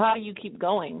 So how do you keep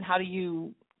going? How do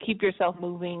you keep yourself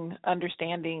moving,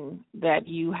 understanding that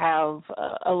you have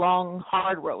a long,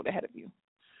 hard road ahead of you?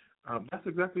 That's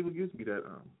exactly what gives me that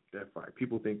fight.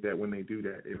 People think that when they do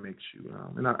that, it makes you,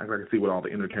 and I can see what all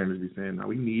the entertainers be saying. Now,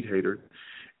 we need haters,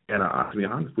 and to be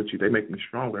honest with you, they make me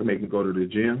stronger. They make me go to the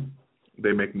gym.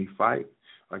 They make me fight.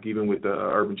 Like even with the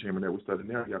urban chamber that we're studying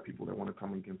there, you got people that want to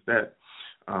come against that.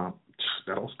 That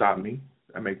don't stop me.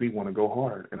 That make me want to go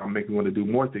hard, and it'll make me want to do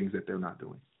more things that they're not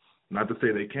doing. Not to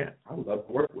say they can't. I would love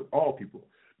to work with all people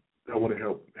that want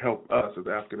to help us as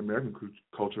African-American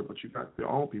culture, but you got your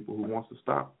own people who wants to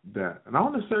stop that. And I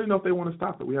don't necessarily know if they want to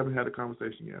stop it. We haven't had a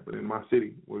conversation yet, but in my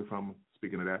city, where we're from,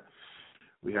 speaking of that,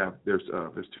 there's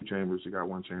two chambers. You got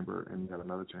one chamber, and you got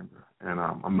another chamber, and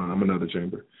I'm another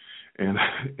chamber. And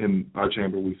in our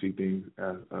chamber, we see things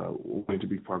as going to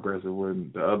be progressive.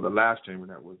 When the last chamber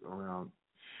that was around,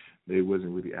 they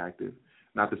wasn't really active.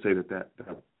 Not to say that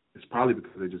it's probably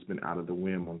because they've just been out of the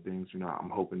whim on things. You know, I'm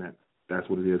hoping that that's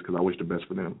what it is, because I wish the best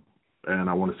for them, and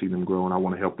I want to see them grow, and I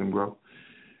want to help them grow.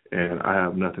 And I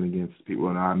have nothing against people,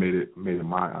 and I made it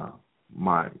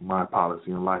my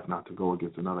policy in life not to go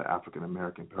against another African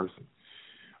American person,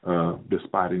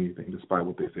 despite anything, despite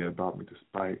what they say about me,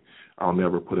 I'll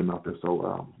never put them out there.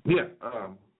 So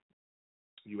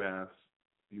you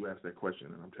asked that question,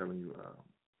 and I'm telling you,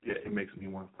 it makes me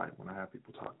want to fight when I have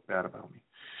people talk bad about me.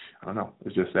 I don't know.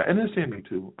 It's just that. And it's in me,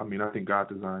 too. I mean, I think God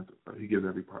designs, he gives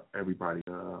everybody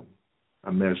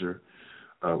a measure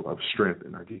of strength,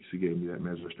 and I guess he gave me that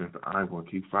measure of strength. I'm going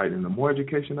to keep fighting. And the more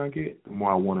education I get, the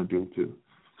more I want to do, too.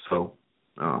 So,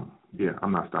 I'm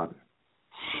not stopping.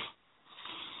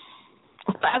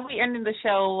 As we end the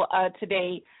show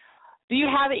today, Do you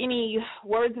have any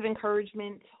words of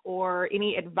encouragement or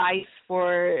any advice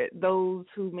for those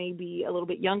who may be a little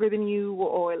bit younger than you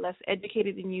or less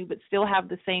educated than you but still have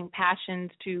the same passions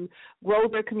to grow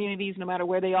their communities no matter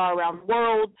where they are around the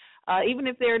world, even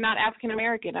if they're not African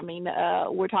American? I mean,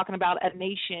 we're talking about a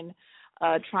nation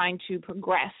trying to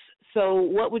progress. So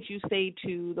what would you say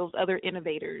to those other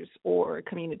innovators or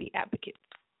community advocates?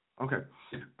 Okay.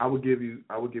 I would give you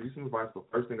some advice. The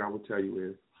first thing I would tell you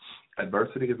is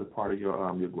adversity is a part of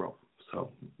your growth.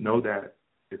 So know that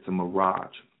it's a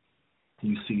mirage.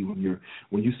 You see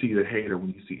when you see the hate, or when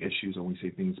you see issues, or when you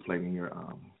see things plaguing your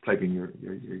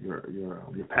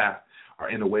path or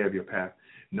in the way of your path,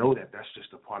 know that that's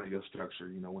just a part of your structure.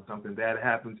 You know, when something bad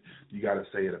happens, you got to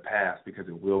say it'll pass, because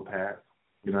it will pass.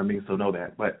 You know what I mean? So know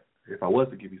that. But if I was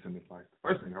to give you some advice, the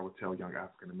first thing I would tell young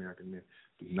African American men: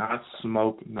 do not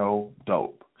smoke no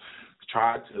dope.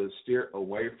 Try to steer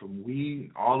away from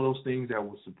weed, all those things that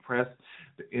will suppress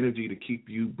the energy to keep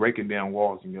you breaking down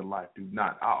walls in your life. Do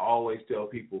not. I always tell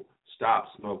people, stop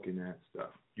smoking that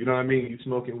stuff. You know what I mean? You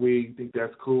smoking weed, you think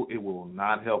that's cool, it will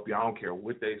not help you. I don't care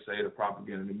what they say, the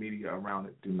propaganda, the media around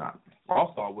it, do not.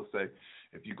 Also, I would say,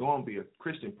 if you're going to be a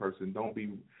Christian person, don't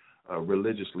be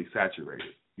religiously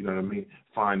saturated. You know what I mean?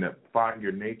 Find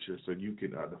your nature, so you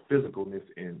can, the physicalness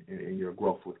in your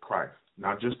growth with Christ.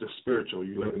 Not just the spiritual,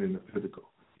 you're living in the physical.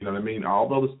 You know what I mean?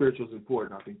 Although the spiritual is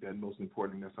important, I think that most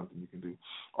important, that's something you can do.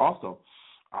 Also,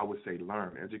 I would say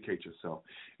learn, educate yourself.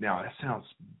 Now, it sounds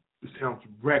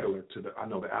regular to the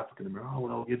African American. Oh,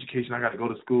 well, education, I got to go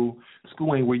to school.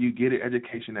 School ain't where you get it.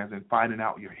 Education as in finding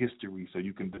out your history, so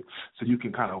you can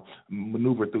kind of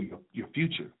maneuver through your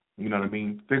future. You know what I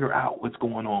mean? Figure out what's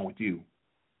going on with you.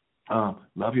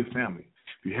 Love your family.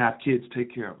 If you have kids,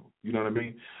 take care of them. You know what I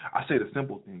mean? I say the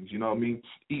simple things, you know what I mean?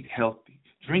 Eat healthy.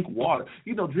 Drink water.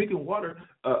 You know, drinking water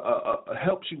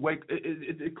helps you wake.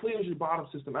 It clears your bottom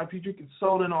system. After you drinking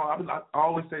soda and all, I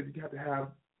always say that you have to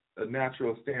have a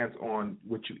natural stance on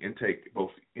what you intake, both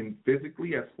in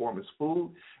physically as form as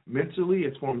food, mentally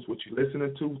as form as what you're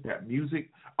listening to, that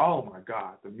music. Oh, my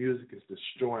God, the music is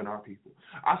destroying our people.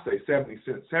 I say 70%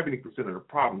 of the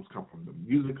problems come from the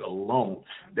music alone.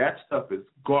 That stuff is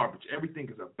garbage. Everything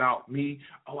is about me.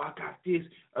 Oh, I got this.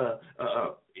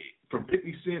 From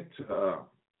 50 Cent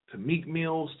to Meek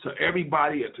Mills to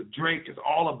everybody, to Drake, it's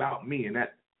all about me. And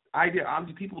that idea,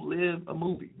 people live a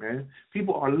movie, man.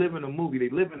 People are living a movie. They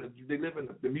live in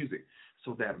the music.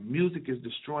 So that music is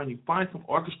destroying you. Find some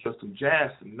orchestra, some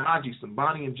jazz, some Najee, some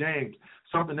Bonnie and James,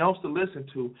 something else to listen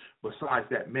to besides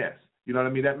that mess. You know what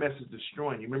I mean? That mess is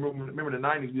destroying you. Remember the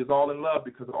 90s, we was all in love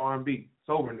because of R&B. It's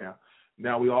over now.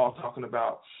 Now we all talking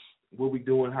about what we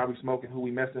doing, how we smoking, who we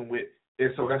messing with.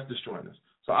 And so that's destroying us.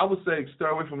 So I would say stay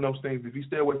away from those things. If you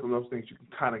stay away from those things, you can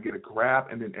kind of get a grab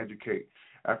and then educate.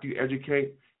 After you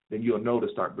educate, then you'll know to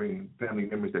start bringing family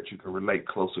members that you can relate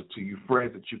closer to you,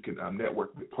 friends that you can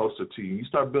network with closer to you. You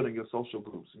start building your social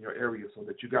groups in your area so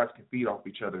that you guys can feed off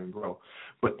each other and grow.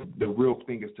 But the real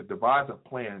thing is to devise a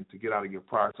plan to get out of your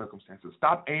prior circumstances.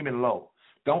 Stop aiming low.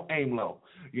 Don't aim low.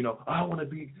 You know, I'm going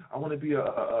to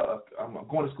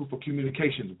school for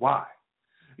communications. Why?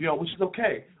 You know, which is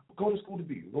okay. Go to school to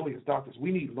be lawyers, doctors.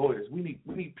 We need lawyers. We need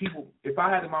people. If I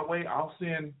had it my way, I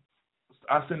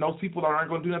send those people that aren't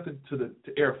going to do nothing to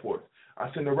Air Force. I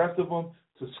send the rest of them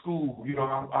to school. You know,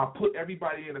 I'll put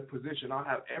everybody in a position. I'll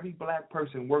have every black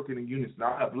person working in unison.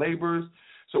 I'll have laborers.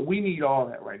 So we need all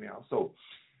that right now. So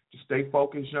just stay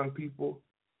focused, young people.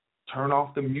 Turn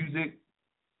off the music.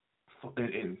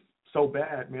 And so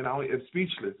bad, man. It's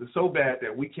speechless. It's so bad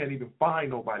that we can't even find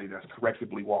nobody that's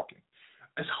correctably walking.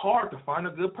 It's hard to find a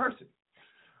good person.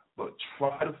 But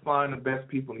try to find the best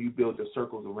people, and you build your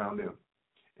circles around them.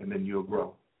 And then you'll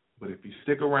grow. But if you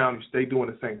stick around, you stay doing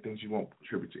the same things, you won't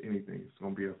contribute to anything. It's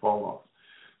going to be a fall off.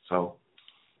 So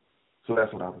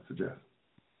that's what I would suggest.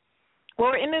 Well,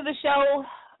 we're into the show.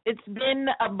 It's been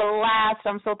a blast.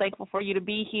 I'm so thankful for you to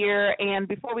be here. And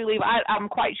before we leave, I'm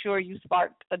quite sure you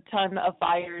sparked a ton of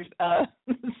fires,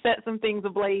 set some things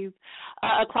ablaze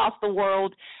across the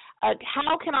world.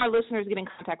 How can our listeners get in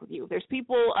contact with you? There's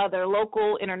people that are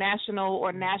local, international,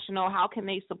 or national. How can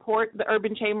they support the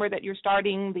Urban Chamber that you're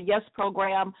starting, the YES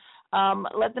program?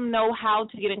 Let them know how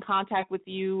to get in contact with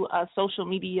you, social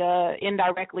media,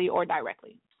 indirectly or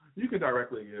directly. You can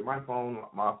directly get my phone.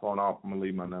 I'm going to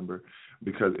leave my number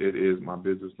because it is my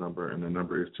business number, and the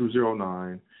number is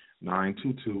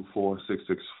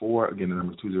 209-922-4664. Again, the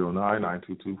number is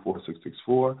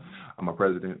 209-922-4664. I'm a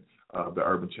president of the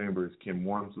Urban Chamber is Kim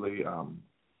Wormsley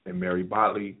and Mary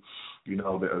Botley.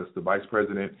 as the vice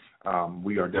president,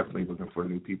 we are definitely looking for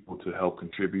new people to help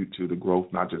contribute to the growth,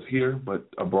 not just here, but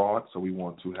abroad. So we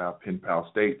want to have pen pal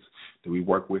states that we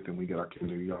work with and we get our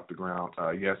community off the ground.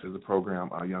 Yes, as a program,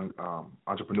 Young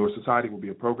Entrepreneur Society will be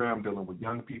a program dealing with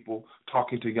young people,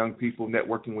 talking to young people,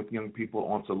 networking with young people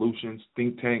on solutions,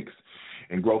 think tanks,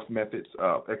 and growth methods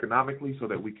economically so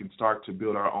that we can start to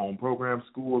build our own programs,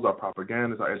 schools, our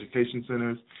propagandas, our education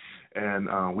centers,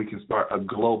 and we can start a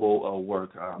global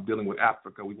work dealing with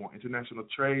Africa. We want international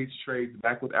trades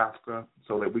back with Africa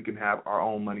so that we can have our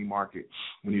own money market.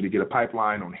 We need to get a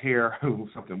pipeline on hair,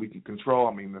 something we can control.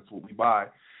 I mean, that's what we buy,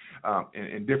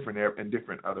 and different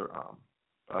other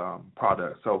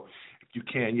products. So if you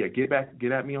can, get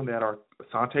at me on that. Our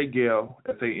Sante Gale,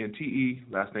 Sante,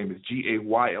 last name is Gayle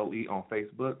on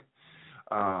Facebook.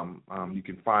 You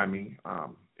can find me,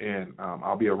 and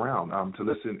I'll be around to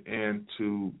listen and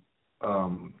to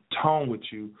tone with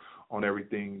you on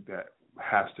everything that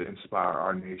has to inspire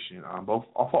our nation, both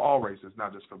for all races,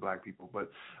 not just for black people, but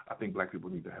I think black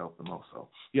people need the help the most. So,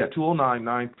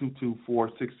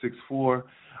 209-922-4664.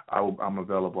 I'm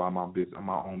available. I'm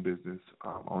my own business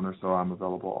owner, so I'm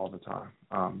available all the time.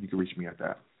 You can reach me at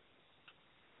that.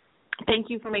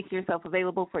 Thank you for making yourself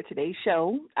available for today's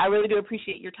show. I really do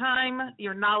appreciate your time,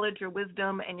 your knowledge, your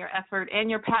wisdom, and your effort, and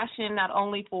your passion not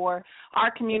only for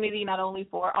our community, not only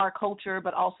for our culture,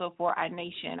 but also for our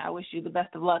nation. I wish you the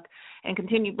best of luck and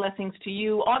continued blessings to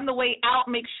you. On the way out,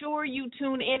 make sure you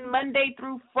tune in Monday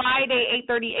through Friday,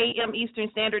 8:30 a.m. Eastern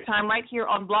Standard Time, right here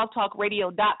on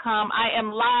blogtalkradio.com. I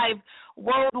am live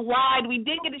worldwide. We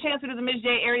didn't get a chance to do the Ms.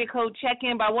 J area code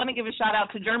check-in, but I want to give a shout-out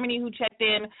to Germany who checked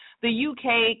in, the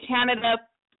UK, Canada,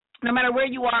 no matter where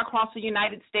you are across the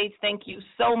United States. Thank you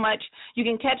so much. You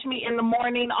can catch me in the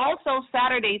morning, also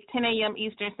Saturdays, 10 a.m.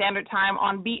 Eastern Standard Time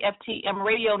on BFTM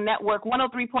Radio Network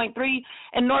 103.3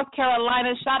 in North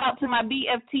Carolina. Shout out to my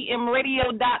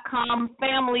BFTMradio.com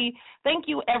family. Thank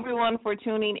you, everyone, for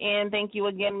tuning in. Thank you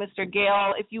again, Mr.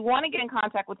 Gale. If you want to get in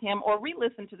contact with him or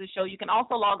re-listen to the show, you can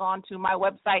also log on to my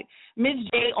website,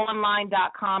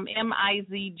 MizJOnline.com,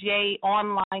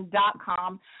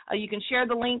 MizJOnline.com. You can share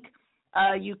the link.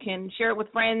 You can share it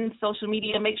with friends, social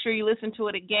media. Make sure you listen to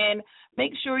it again.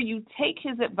 Make sure you take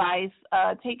his advice,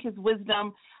 take his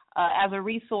wisdom as a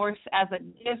resource, as a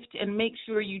gift, and make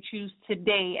sure you choose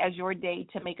today as your day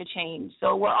to make a change.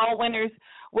 So we're all winners.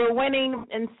 We're winning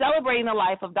and celebrating the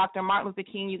life of Dr. Martin Luther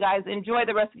King. You guys enjoy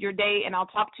the rest of your day, and I'll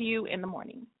talk to you in the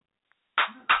morning.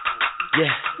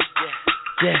 Yeah.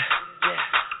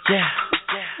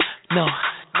 No.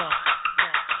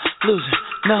 Loser.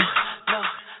 No.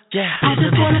 Yeah. I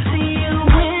just wanna see you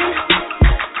win.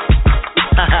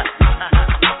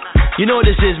 You know what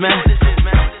this is, man?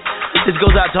 This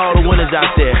goes out to all the winners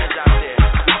out there.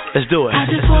 Let's do it. I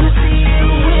just wanna see you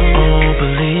win. Oh,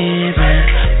 believe it.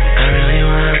 I really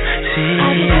wanna see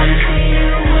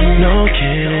it. No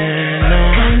kidding, no.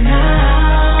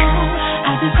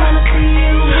 I just wanna see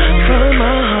you win. From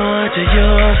my heart to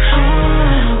yours.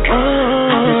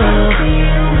 I just wanna see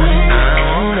you win.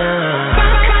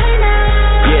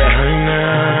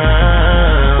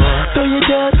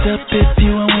 Up if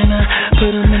you a winner,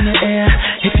 put them in the air.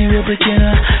 If you a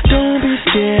beginner, don't be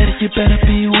scared, you better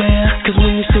beware. Cause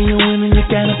when you say you're winning, you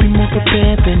gotta be more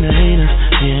prepared than the haters,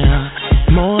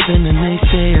 yeah. More than the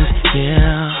naysayers,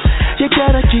 yeah. You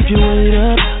gotta keep your weight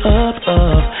up,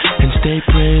 and stay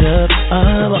prayed up,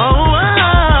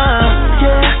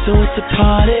 yeah. So it's a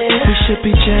party, we should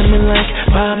be jamming like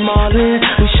Bob Marley.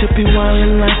 We should be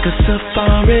wildin' like a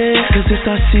safari. Cause it's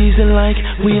our season like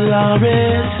we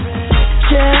Lawrence.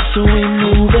 Yeah, so we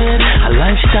moving, a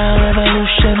lifestyle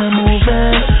revolution, I'm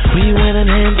moving. We winning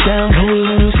hands down, no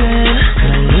losing,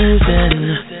 no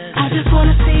losing. I just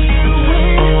wanna see you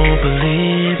win. Oh,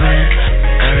 believe it,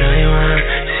 I really wanna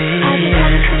see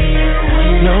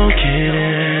it. No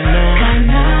kidding, no. Right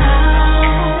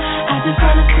now, I just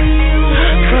wanna see you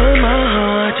win. From my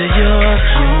heart to yours.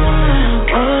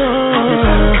 I just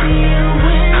wanna see you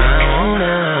win.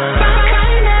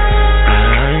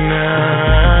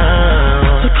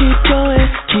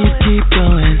 Keep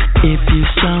going, if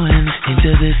you're sowing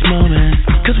into this moment.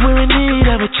 Cause we're in need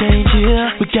of a change here.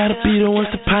 We gotta be the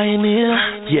ones to pioneer.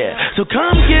 Yeah, so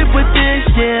come get with this,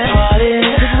 yeah. Party.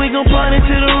 Cause we gon' party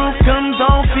till the roof comes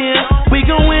off here. We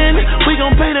gon' win, we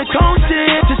gon' pay the cost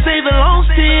here to save the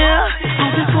lost here.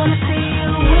 I just wanna see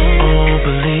you win. Oh,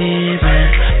 believe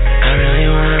it, I really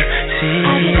wanna see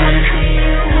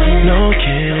it. No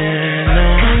kidding, no.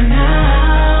 Right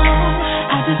now,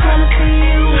 I just wanna see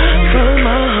you win. From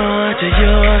my heart to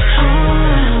yours.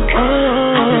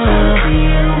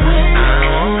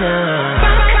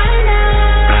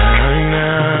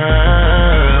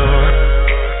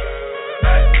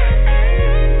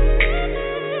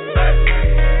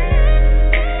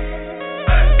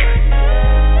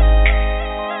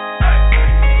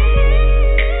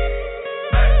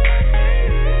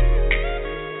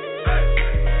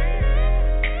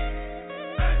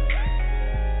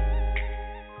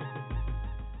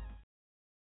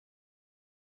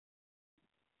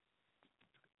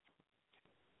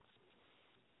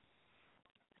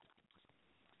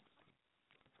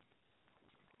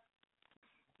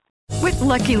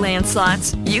 Lucky Land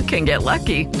Slots, you can get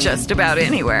lucky just about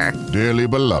anywhere. Dearly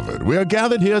beloved, we are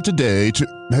gathered here today to...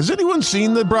 Has anyone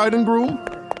seen the bride and groom?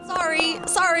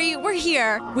 Sorry, we're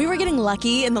here. We were getting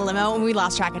lucky in the limo and we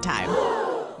lost track of time.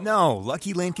 No,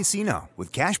 Lucky Land Casino,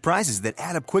 with cash prizes that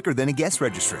add up quicker than a guest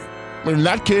registry. In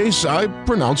that case, I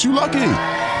pronounce you lucky.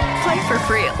 Play for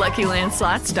free at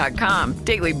LuckyLandSlots.com.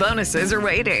 Daily bonuses are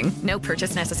waiting. No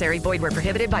purchase necessary. Void where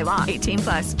prohibited by law.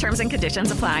 18+. Terms and conditions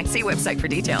apply. See website for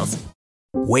details.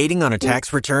 Waiting on a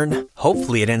tax return?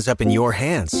 Hopefully it ends up in your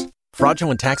hands.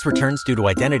 Fraudulent tax returns due to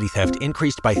identity theft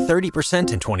increased by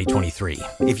 30% in 2023.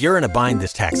 If you're in a bind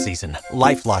this tax season,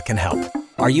 LifeLock can help.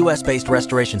 Our U.S.-based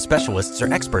restoration specialists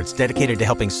are experts dedicated to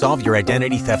helping solve your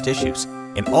identity theft issues.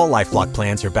 And all LifeLock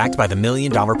plans are backed by the $1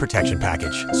 Million Protection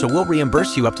Package. So we'll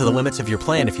reimburse you up to the limits of your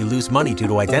plan if you lose money due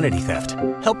to identity theft.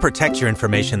 Help protect your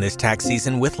information this tax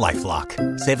season with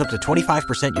LifeLock. Save up to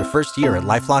 25% your first year at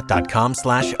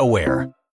LifeLock.com/aware.